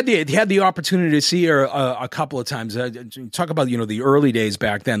I had the opportunity to see her a couple of times. Talk about the early days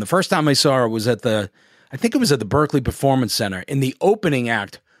back then. The first time I saw her was I think it was at the Berkeley Performance Center, and the opening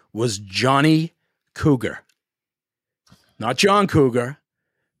act was Johnny Cougar, not John Cougar,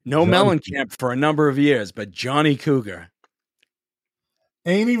 no Mellencamp for a number of years, but Johnny Cougar.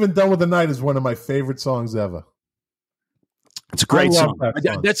 Ain't Even Done with the Night is one of my favorite songs ever. It's a great song.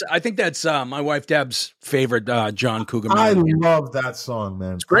 I think that's my wife Deb's favorite John Cougar. I love that song,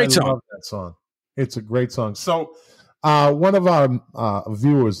 man. It's a great song. I love that song. It's a great song. So one of our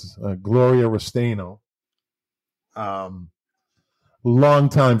viewers, Gloria Restaino,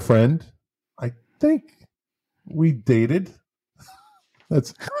 longtime friend, I think we dated.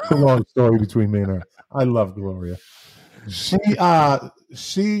 That's a long story between me and her. I love Gloria.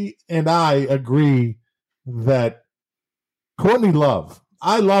 She and I agree that Courtney Love.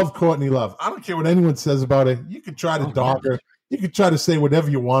 I love Courtney Love. I don't care what anyone says about her. You can try to dog her. You can try to say whatever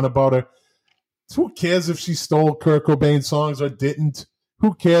you want about her. Who cares if she stole Kurt Cobain songs or didn't?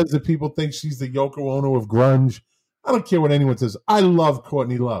 Who cares if people think she's the Yoko Ono of grunge? I don't care what anyone says. I love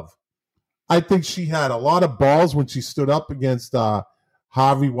Courtney Love. I think she had a lot of balls when she stood up against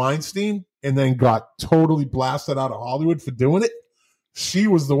Harvey Weinstein and then got totally blasted out of Hollywood for doing it. She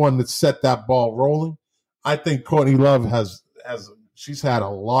was the one that set that ball rolling. I think Courtney Love she's had a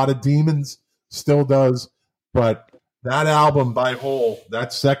lot of demons, still does, but that album by Hole,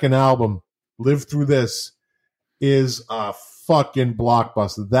 that second album, Live Through This, is a fucking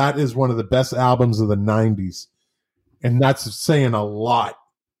blockbuster. That is one of the best albums of the 90s, and that's saying a lot.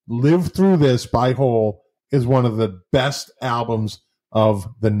 Live Through This by Hole is one of the best albums of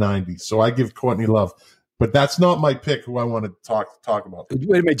the 90s. So I give Courtney Love, but that's not my pick who I want to talk about.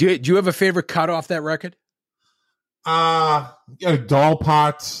 Wait a minute. Do you have a favorite cut off that record? Doll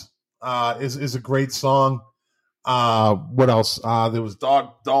Parts is a great song. What else? There was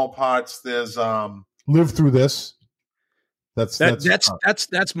Doll Parts. There's Live Through This. That's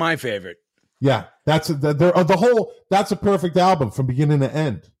my favorite. Yeah, that's the whole. That's a perfect album from beginning to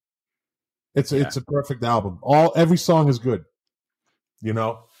end. It's a perfect album. Every song is good.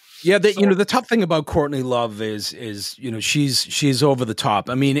 Yeah, the tough thing about Courtney Love is she's over the top.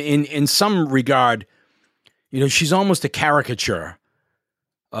 I mean, in some regard, she's almost a caricature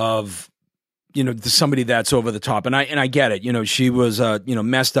of somebody that's over the top. And I get it. She was a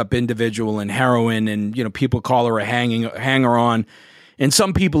messed up individual in heroin, and people call her a hanger on, and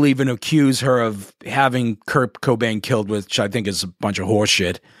some people even accuse her of having Kurt Cobain killed, which I think is a bunch of horse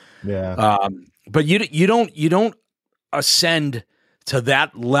shit. Yeah. But you don't ascend to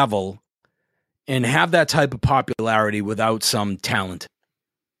that level and have that type of popularity without some talent.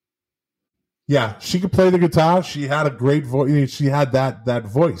 Yeah, she could play the guitar. She had a great voice. She had that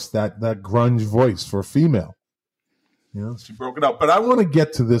voice, that grunge voice for a female. She broke it out. But I want to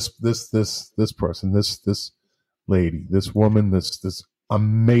get to this person, this lady, this woman, this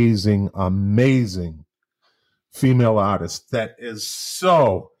amazing female artist that is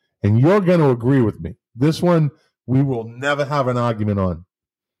so, and you're going to agree with me. This one we will never have an argument on.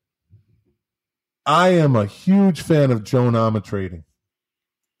 I am a huge fan of Joan Armatrading.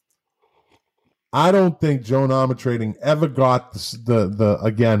 I don't think Joan Armatrading ever got the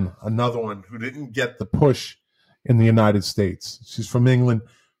again, another one who didn't get the push in the United States. She's from England.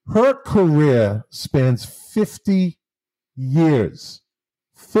 Her career spans 50 years.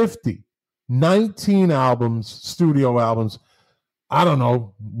 19 albums, studio albums. I don't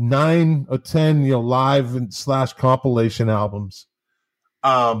know, 9 or 10, live and / compilation albums.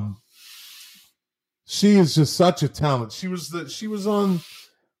 She is just such a talent. She was on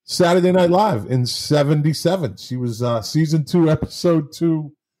Saturday Night Live in '77. She was season 2, episode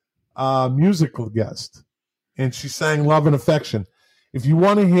 2 musical guest, and she sang "Love and Affection." If you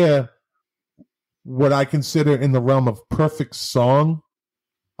want to hear what I consider in the realm of perfect song,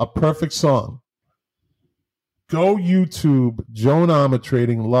 a perfect song, go YouTube Joan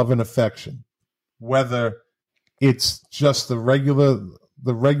Armatrading "Love and Affection," whether it's just the regular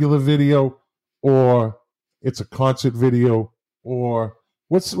video or it's a concert video, or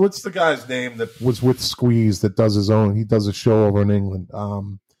what's the guy's name that was with Squeeze that does his own? He does a show over in England.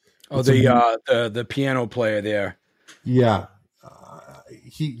 The piano player there. Yeah,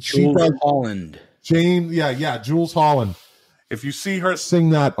 Jools Holland. James, Jools Holland. If you see her sing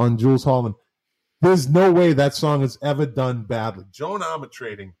that on Jools Holland, there's no way that song is ever done badly. Joan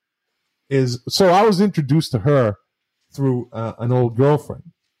Armatrading is. So I was introduced to her through an old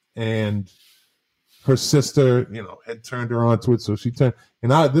girlfriend, and her sister, had turned her on to it. So she turned,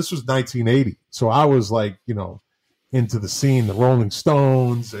 and this was 1980. So I was like, into the scene. The Rolling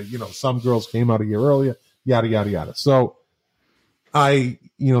Stones, some girls came out a year earlier, yada, yada, yada. So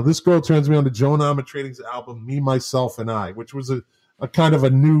this girl turns me on to Joan Armatrading's album, Me, Myself, and I, which was a kind of a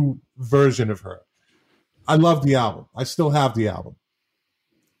new version of her. I love the album. I still have the album.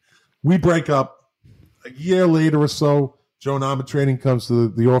 We break up. A year later or so, Joan Armatrading comes to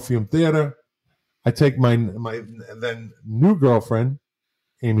the Orpheum Theater. I take my then new girlfriend,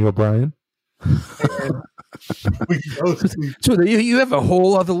 Amy O'Brien. And we go see. So you have a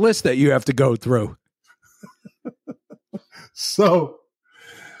whole other list that you have to go through. So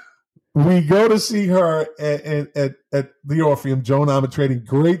we go to see her at the Orpheum, Joan Armatrading.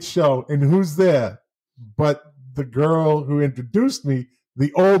 Great show. And who's there? But the girl who introduced me,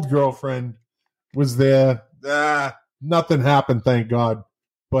 the old girlfriend, was there. Nothing happened, thank God.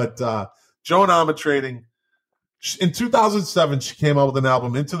 But Joan Armatrading, in 2007, she came out with an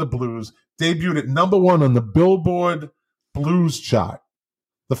album, Into the Blues, debuted at #1 on the Billboard Blues chart.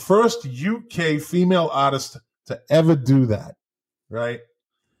 The first UK female artist to ever do that, right?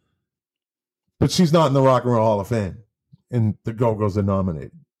 But she's not in the Rock and Roll Hall of Fame, and the Go-Go's are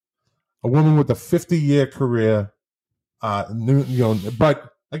nominated. A woman with a 50-year career,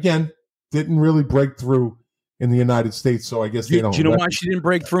 but again, didn't really break through in the United States, so I guess they don't. Do you know why she didn't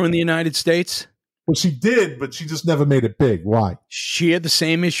break through in the United States? Well, she did, but she just never made it big. Why? She had the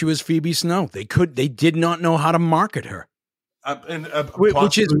same issue as Phoebe Snow. They did not know how to market her,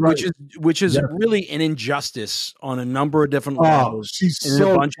 which is really an injustice on a number of different levels. She's so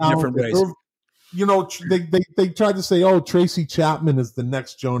in a bunch of different ways. They tried to say, Tracy Chapman is the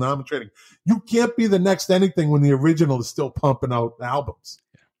next Joan Armatrading. You can't be the next anything when the original is still pumping out albums.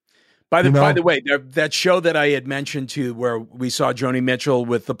 By the way, that show that I had mentioned to where we saw Joni Mitchell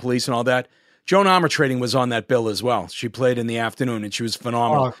with the Police and all that, Joan Armatrading was on that bill as well. She played in the afternoon and she was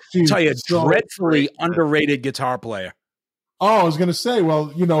phenomenal. I'll tell you, dreadfully underrated guitar player. Oh, I was going to say, well,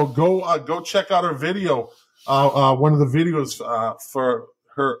 go check out her video. One of the videos for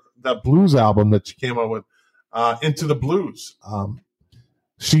that blues album that she came out with, Into the Blues.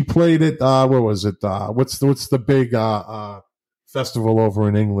 She played it. Where was it? What's the big festival over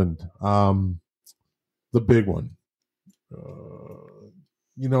in England? The big one.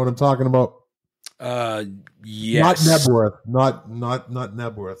 You know what I'm talking about? Yes. Not Nebworth. Not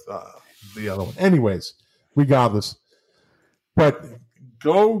Nebworth. The other one. Anyways, regardless. But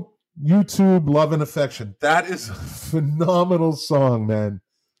go YouTube Love and Affection. That is a phenomenal song, man.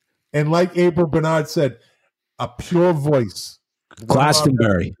 And like April Bernard said, a pure voice.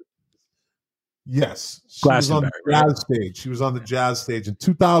 Glastonbury. Yes. She was on the jazz stage. She was on the jazz stage in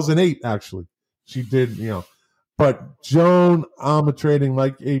 2008, actually. She did, But Joan Armatrading,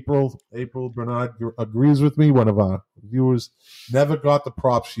 like April Bernard agrees with me, one of our viewers, never got the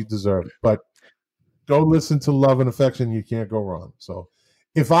props she deserved. But go listen to Love and Affection. You can't go wrong. So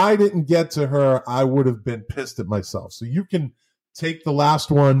if I didn't get to her, I would have been pissed at myself. So you can take the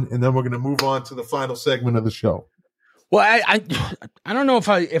last one, and then we're going to move on to the final segment of the show. Well, I don't know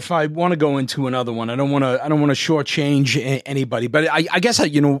if I want to go into another one. I don't want to shortchange anybody, but I guess I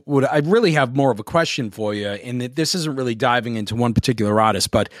really have more of a question for you, and that this isn't really diving into one particular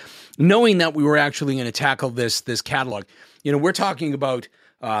artist, but knowing that we were actually going to tackle this catalog, we're talking about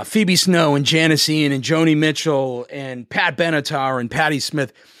Phoebe Snow and Janis Ian and Joni Mitchell and Pat Benatar and Patti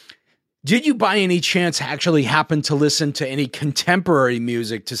Smith. Did you by any chance actually happen to listen to any contemporary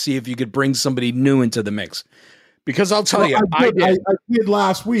music to see if you could bring somebody new into the mix? Because I'll tell you, I did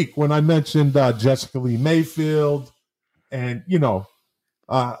last week when I mentioned Jessica Lee Mayfield, and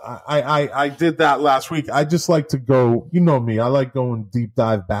I did that last week. I just like to go, me, I like going deep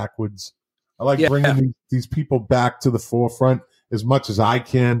dive backwards. I like bringing these people back to the forefront as much as I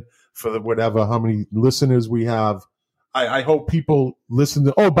can for how many listeners we have. I hope people listen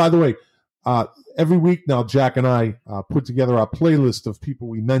to. Oh, by the way, every week now, Jack and I put together our playlist of people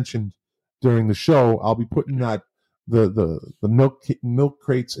we mentioned during the show. I'll be putting that the milk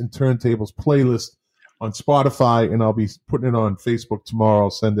crates and turntables playlist on Spotify, and I'll be putting it on Facebook tomorrow.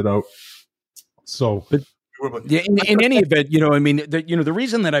 I'll send it out. So, in any event, the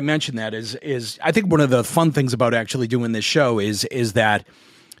reason that I mentioned that is I think one of the fun things about actually doing this show is that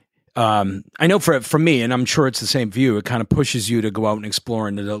I know for me, and I'm sure it's the same for you, it kind of pushes you to go out and explore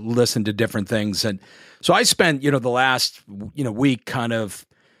and to listen to different things. And so I spent the last week kind of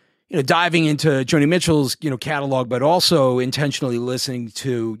diving into Joni Mitchell's, catalog, but also intentionally listening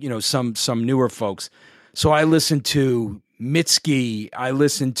to, some newer folks. So I listened to Mitski, I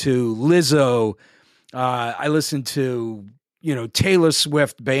listened to Lizzo, I listened to, Taylor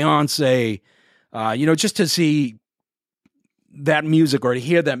Swift, Beyonce, just to see that music or to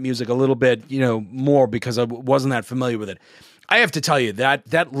hear that music a little bit, more because I wasn't that familiar with it. I have to tell you that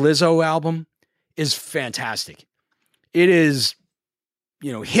Lizzo album is fantastic. It is,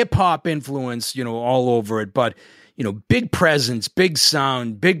 hip hop influence, all over it, but big presence, big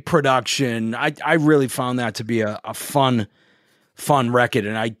sound, big production. I really found that to be a fun record,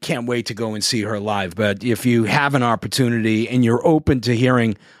 and I can't wait to go and see her live. But if you have an opportunity and you're open to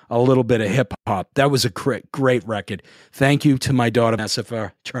hearing a little bit of hip hop, that was a great record. Thank you to my daughter Vanessa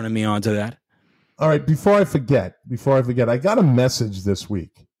for turning me on to that. All right, before I forget, I got a message this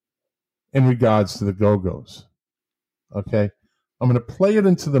week in regards to the Go-Go's. Okay? I'm going to play it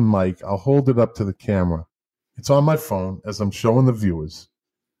into the mic. I'll hold it up to the camera. It's on my phone as I'm showing the viewers.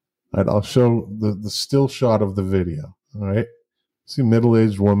 All right, I'll show the still shot of the video. All right? See a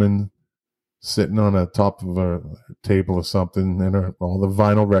middle-aged woman sitting on the top of a table or something, and all the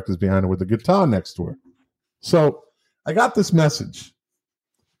vinyl records behind her with the guitar next to her. So I got this message.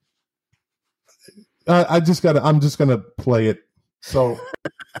 I'm just gonna play it. So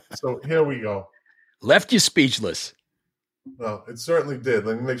here we go. Left you speechless. Well, it certainly did.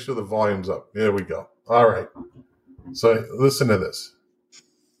 Let me make sure the volume's up. Here we go. All right. So listen to this.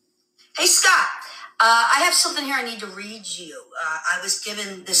 Hey, Scott. I have something here I need to read you. I was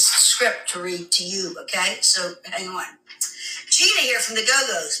given this script to read to you, okay? So hang on. Gina here from the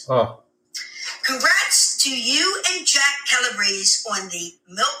Go-Go's. Oh. Congrats to you and Jack Calabrese on the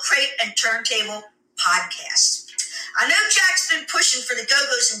Milk Crate and Turntable podcast. I know Jack's been pushing for the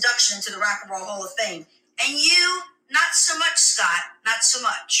Go-Go's induction into the Rock and Roll Hall of Fame, and you, not so much, Scott, not so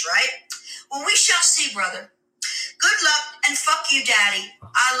much, right? Well, we shall see, brother. Good luck, and fuck you, Daddy.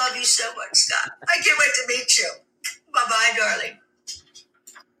 I love you so much, Scott. I can't wait to meet you. Bye-bye,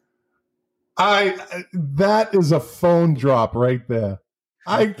 darling. That is a phone drop right there.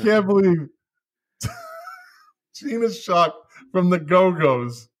 I can't believe Gina's shocked from the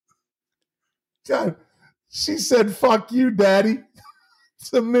Go-Go's. God, she said, fuck you, Daddy,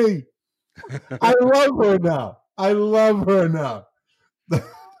 to me. I love her now.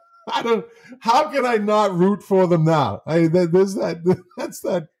 How can I not root for them now? I don't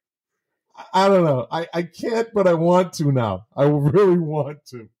know. I can't, but I want to now. I really want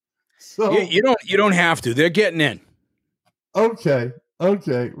to. So you don't have to. They're getting in. Okay. But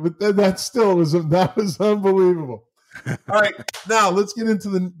that was unbelievable. All right, now let's get into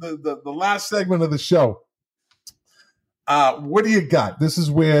the last segment of the show. What do you got? This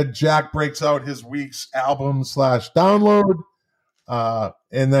is where Jack breaks out his week's album /download.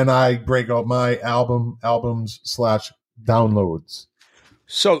 And then I break out my albums /downloads.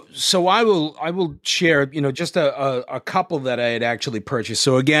 So I will share, just a couple that I had actually purchased.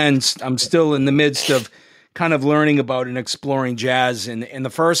 So again, I'm still in the midst of kind of learning about and exploring jazz. And the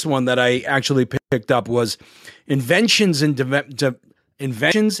first one that I actually picked up was Inventions and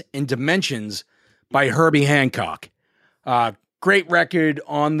Dimensions by Herbie Hancock. Great record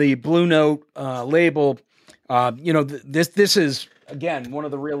on the Blue Note label. This is, again, one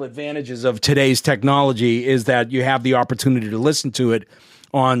of the real advantages of today's technology is that you have the opportunity to listen to it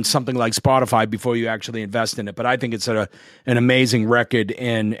on something like Spotify before you actually invest in it. But I think it's an amazing record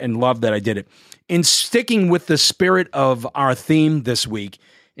and love that I did it. In sticking with the spirit of our theme this week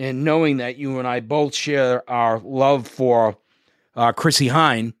and knowing that you and I both share our love for Chrissie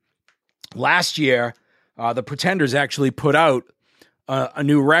Hynde, last year, the Pretenders actually put out a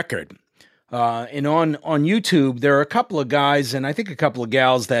new record. And on YouTube, there are a couple of guys and I think a couple of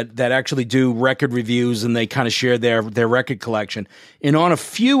gals that actually do record reviews, and they kind of share their record collection. And on a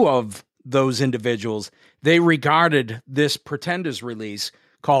few of those individuals, they regarded this Pretenders release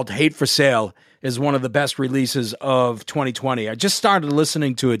called Hate for Sale as one of the best releases of 2020. I just started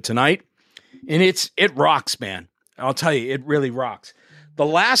listening to it tonight, and it rocks, man. I'll tell you, it really rocks. The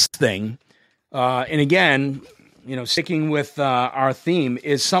last thing, and again, sticking with our theme,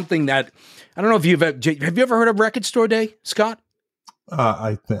 is something that I don't know if have you ever heard of Record Store Day, Scott?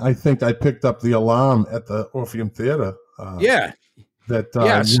 I think I picked up the alarm at the Orpheum Theater. Yeah. So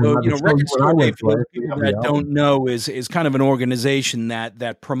Record Store Day, for those people that don't know, is kind of an organization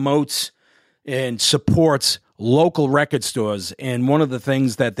that promotes and supports local record stores. And one of the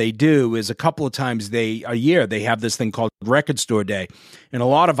things that they do is a couple of times a year they have this thing called Record Store Day, and a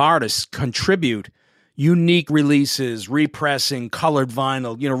lot of artists contribute unique releases, repressing, colored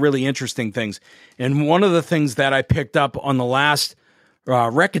vinyl, really interesting things. And one of the things that I picked up on the last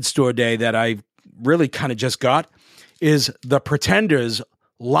Record Store Day that I really kind of just got is the Pretenders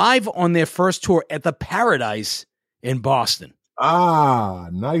live on their first tour at the Paradise in Boston. Ah,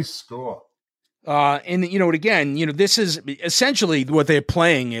 nice score. And again, this is essentially what they're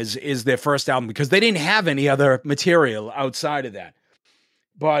playing is their first album because they didn't have any other material outside of that.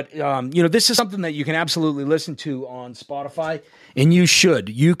 But, this is something that you can absolutely listen to on Spotify, and you should.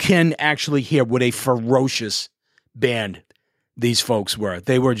 You can actually hear what a ferocious band these folks were.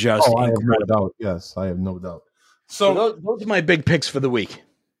 They were just incredible. I have no doubt. Yes, I have no doubt. So those are my big picks for the week.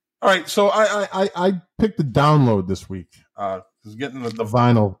 All right, so I picked the download this week. Because getting the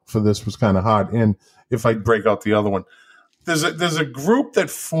vinyl for this was kind of hard, and if I break out the other one, there's a group that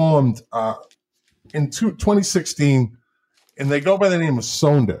formed in 2016, and they go by the name of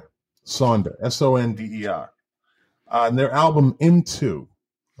Sonder, Sonder, and their album Into.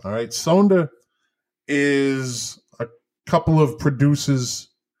 All right, Sonder is a couple of producers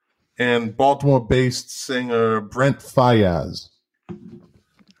and Baltimore-based singer Brent Faiyaz.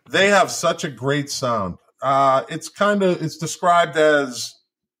 They have such a great sound. It's described as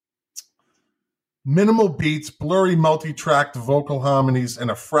minimal beats, blurry multi-tracked vocal harmonies, and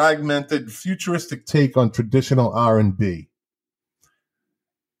a fragmented, futuristic take on traditional R&B.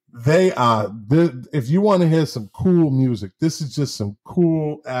 They are, if you want to hear some cool music, this is just some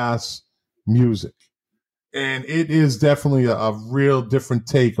cool-ass music. And it is definitely a real different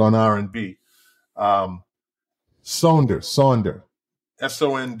take on R&B. Sonder. Sonder,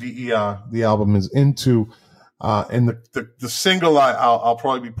 the album is Into. And the single I'll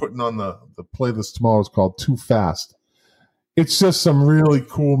probably be putting on the playlist tomorrow is called Too Fast. It's just some really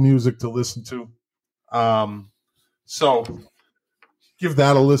cool music to listen to. So give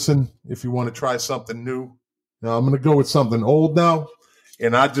that a listen if you want to try something new. Now I'm going to go with something old now.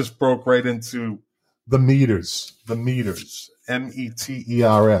 And I just broke right into The Meters, Meters.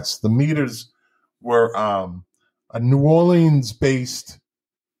 The Meters were a New Orleans-based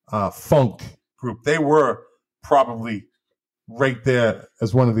funk group. They were probably right there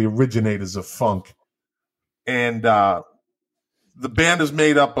as one of the originators of funk. And the band is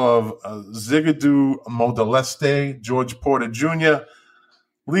made up of Ziggy Modeste, George Porter Jr.,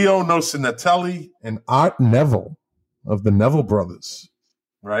 Leo Nocinatelli, and Art Neville of the Neville Brothers,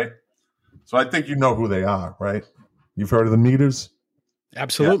 right? So I think you know who they are, right? You've heard of the Meters?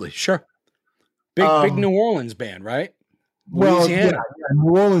 Absolutely, yeah. Sure. Big New Orleans band, right? Well, yeah,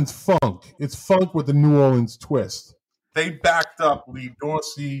 New Orleans funk. It's funk with the New Orleans twist. They backed up Lee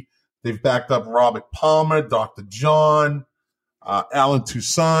Dorsey. They've backed up Robert Palmer, Dr. John, Alan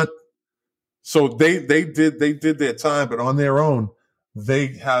Toussaint. So they did their time, but on their own,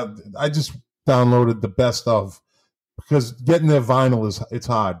 I just downloaded the best of, because getting their vinyl it's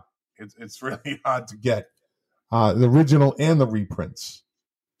hard. It's really hard to get the original and the reprints.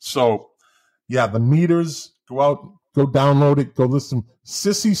 So yeah, the Meters, go out, go download it, go listen.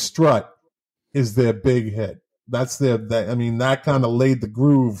 Sissy Strut is their big hit. That's that kind of laid the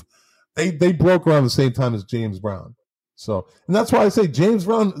groove. They broke around the same time as James Brown. So, and that's why I say James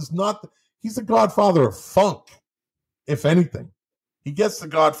Brown he's the godfather of funk, if anything. He gets the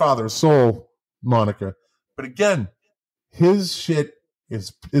godfather of soul moniker. But again, his shit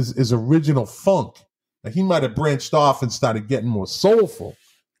is original funk. Now, he might have branched off and started getting more soulful,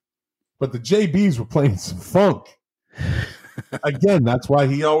 but the JBs were playing some funk. Again, that's why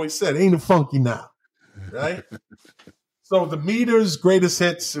he always said, ain't it funky now, right? So the Meters, greatest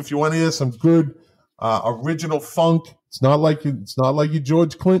hits, if you want to hear some good original funk. It's not like your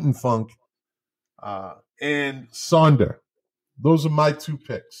George Clinton funk. And Sonder. Those are my two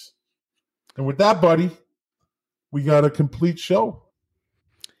picks. And with that, buddy, we got a complete show.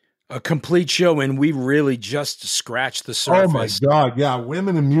 A complete show, and we really just scratched the surface. Oh, my God. Yeah,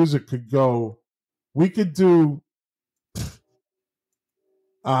 women in music could go. We could do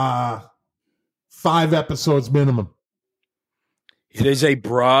 5 episodes minimum. It is a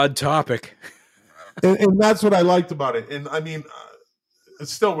broad topic. and that's what I liked about it. And I mean,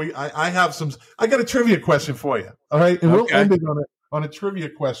 still, I have some. I got a trivia question for you. All right, and we'll end it on a trivia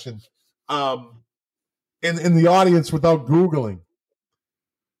question. In the audience, without Googling,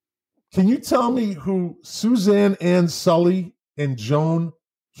 can you tell me who Suzanne Ann Sully and Joan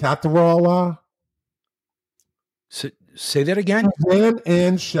Catterall are? Say that again. Suzanne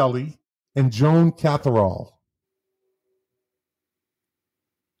Ann Shelley and Joan Catterall.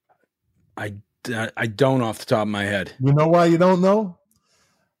 I don't off the top of my head. You know why you don't know?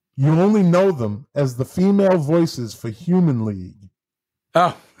 You only know them as the female voices for Human League.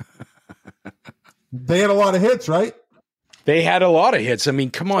 Oh. They had a lot of hits, right? They had a lot of hits. I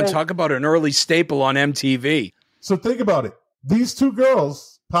mean, come on, talk about an early staple on MTV. So think about it. These two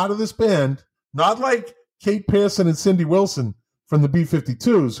girls, part of this band, not like Kate Pearson and Cindy Wilson from the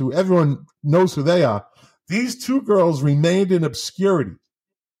B-52s, who everyone knows who they are. These two girls remained in obscurity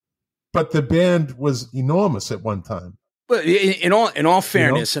but the band was enormous at one time. But in all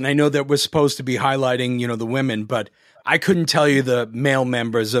fairness, and I know that we're supposed to be highlighting, the women, but I couldn't tell you the male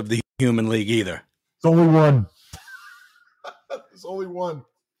members of the Human League either. There's only one. There's only one.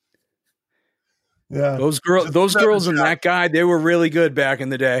 Yeah. Those girls and that guy, they were really good back in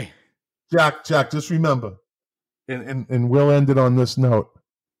the day. Jack, just remember, and we'll end it on this note.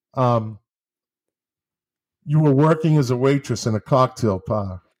 You were working as a waitress in a cocktail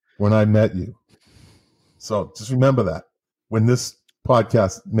bar when I met you. So just remember that when this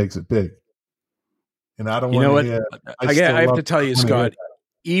podcast makes it big. And I don't want to hear. I have to tell you, Scott,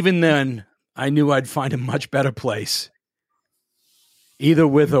 even then, I knew I'd find a much better place. Either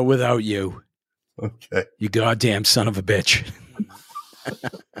with or without you. Okay. You goddamn son of a bitch.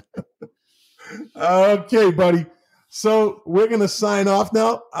 Okay, buddy. So we're going to sign off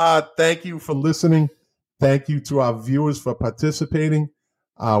now. Thank you for listening. Thank you to our viewers for participating.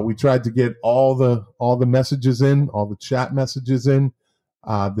 We tried to get all the messages in, all the chat messages in.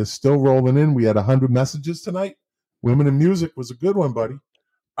 They're still rolling in. We had 100 messages tonight. Women in Music was a good one, buddy.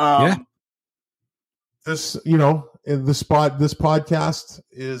 Yeah. This podcast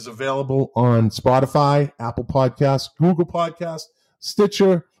is available on Spotify, Apple Podcasts, Google Podcasts,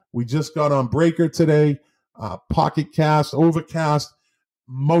 Stitcher. We just got on Breaker today, Pocket Cast, Overcast,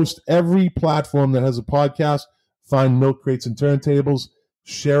 most every platform that has a podcast. Find Milk Crates and Turntables.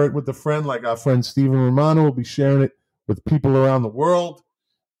 Share it with a friend, like our friend Steven Romano will be sharing it with people around the world.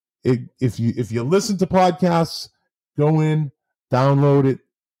 If you listen to podcasts, go in, download it,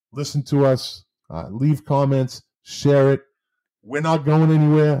 listen to us, leave comments, share it. We're not going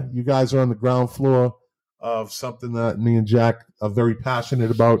anywhere. You guys are on the ground floor of something that me and Jack are very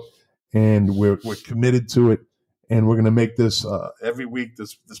passionate about, and we're committed to it. And we're going to make this every week.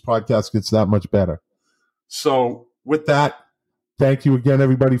 This podcast gets that much better. So with that, thank you again,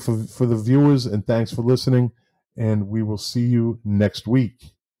 everybody, for the viewers, and thanks for listening. And we will see you next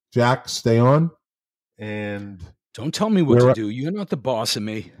week. Jack, stay on. And don't tell me what to do. You're not the boss of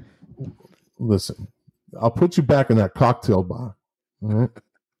me. Listen, I'll put you back in that cocktail bar. All right?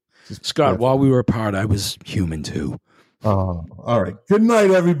 Scott, while we were apart, I was human too. All right. Good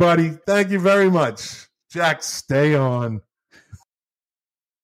night, everybody. Thank you very much. Jack, stay on.